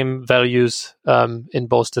same values in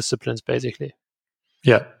both disciplines, basically.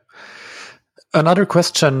 Yeah. Another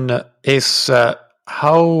question is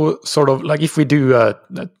how sort of like if we do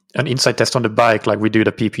an insight test on the bike, like we do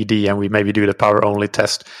the PPD and we maybe do the power only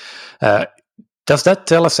test, does that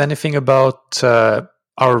tell us anything about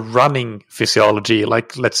our running physiology?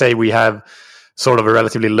 Like, let's say we have sort of a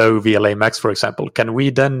relatively low VLA max, for example. Can we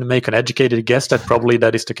then make an educated guess that probably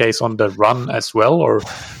that is the case on the run as well,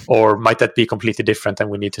 or might that be completely different and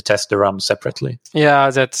we need to test the run separately? Yeah,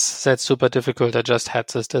 that's super difficult. I just had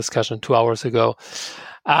this discussion 2 hours ago.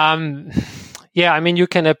 Yeah, I mean, you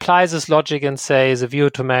can apply this logic and say the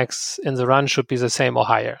VO2 max in the run should be the same or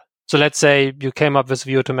higher. So let's say you came up with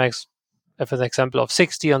VO2 max, as an example, of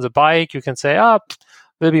 60 on the bike. You can say,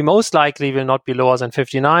 will be most likely will not be lower than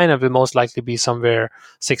 59 and will most likely be somewhere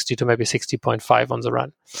 60 to maybe 60.5 on the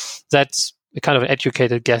run. That's a kind of an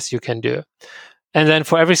educated guess you can do. And then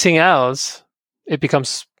for everything else, it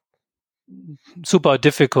becomes super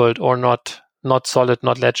difficult or not solid,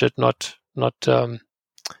 not legit, not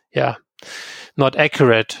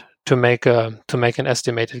accurate to make an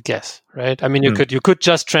estimated guess, right? I mean, you could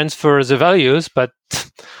just transfer the values, but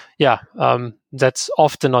that's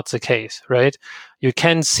often not the case, right? You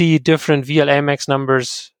can see different VLA max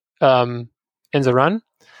numbers in the run,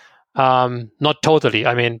 not totally.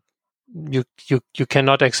 I mean, you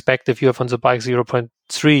cannot expect if you have on the bike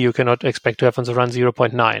 0.3, you cannot expect to have on the run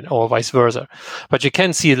 0.9 or vice versa. But you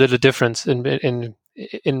can see a little difference in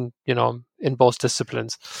both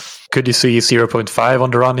disciplines. Could you see 0.5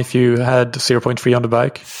 on the run if you had 0.3 on the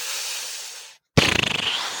bike?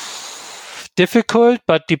 Difficult,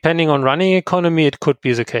 but depending on running economy, it could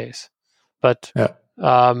be the case. But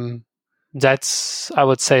that's, I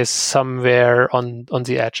would say, somewhere on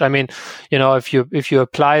the edge. I mean, if you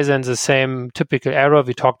apply then the same typical error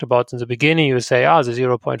we talked about in the beginning, you say, the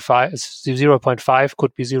 0.5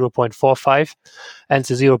 could be 0.45, and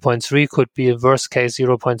the 0.3 could be a worst case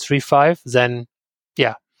 0.35. Then,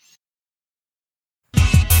 yeah.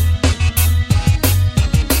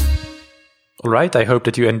 All right, I hope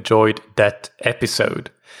that you enjoyed that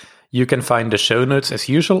episode. You can find the show notes as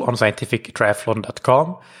usual on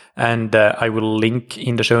scientifictriathlon.com, and I will link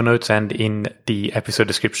in the show notes and in the episode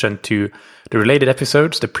description to the related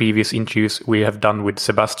episodes, the previous interviews we have done with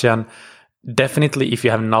Sebastian. Definitely, if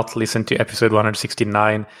you have not listened to episode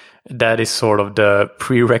 169, that is sort of the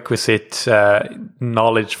prerequisite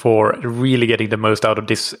knowledge for really getting the most out of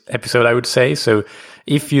this episode, I would say. So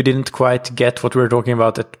if you didn't quite get what we were talking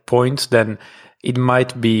about at points, then it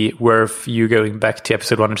might be worth you going back to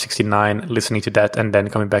episode 169, listening to that, and then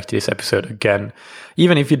coming back to this episode again.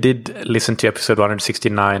 Even if you did listen to episode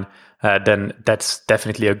 169, then that's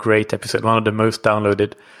definitely a great episode, one of the most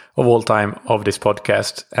downloaded of all time of this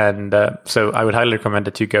podcast. And so I would highly recommend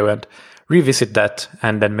that you go and revisit that,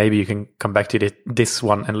 and then maybe you can come back to this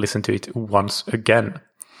one and listen to it once again.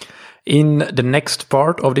 In the next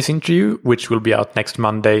part of this interview, which will be out next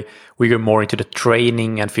Monday, we go more into the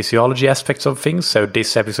training and physiology aspects of things. So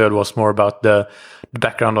this episode was more about the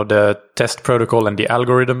background of the test protocol and the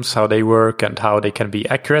algorithms, how they work and how they can be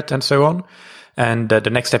accurate and so on. And the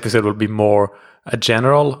next episode will be more a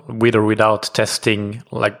general, with or without testing,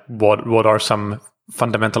 like what are some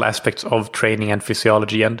fundamental aspects of training and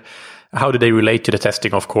physiology, and how do they relate to the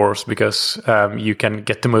testing, of course, because you can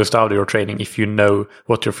get the most out of your training if you know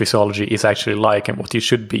what your physiology is actually like and what you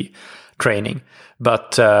should be training.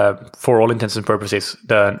 But for all intents and purposes,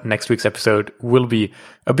 the next week's episode will be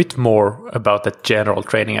a bit more about that general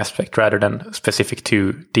training aspect rather than specific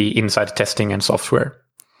to the inside testing and software.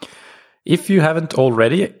 If you haven't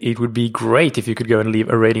already, it would be great if you could go and leave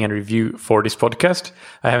a rating and review for this podcast.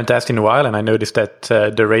 I haven't asked in a while, and I noticed that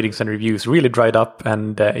the ratings and reviews really dried up,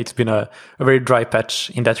 and it's been a very dry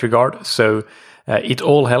patch in that regard. So it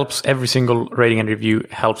all helps. Every single rating and review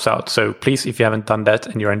helps out. So please, if you haven't done that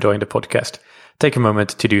and you're enjoying the podcast, take a moment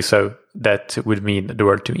to do so. That would mean the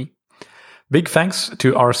world to me. Big thanks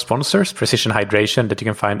to our sponsors, Precision Hydration, that you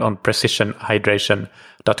can find on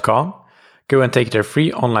precisionhydration.com. Go and take their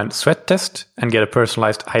free online sweat test and get a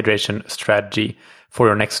personalized hydration strategy for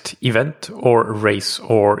your next event or race,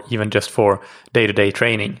 or even just for day-to-day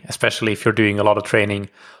training, especially if you're doing a lot of training,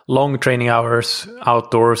 long training hours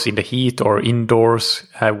outdoors in the heat or indoors,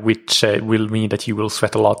 which will mean that you will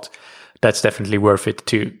sweat a lot. That's definitely worth it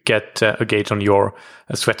to get a gauge on your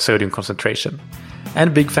sweat sodium concentration.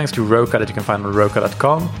 And big thanks to Roka that you can find on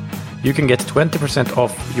roka.com. You can get 20%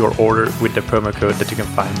 off your order with the promo code that you can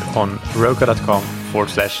find on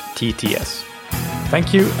roka.com/TTS.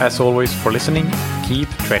 Thank you, as always, for listening. Keep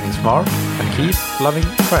training smart and keep loving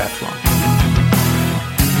triathlon.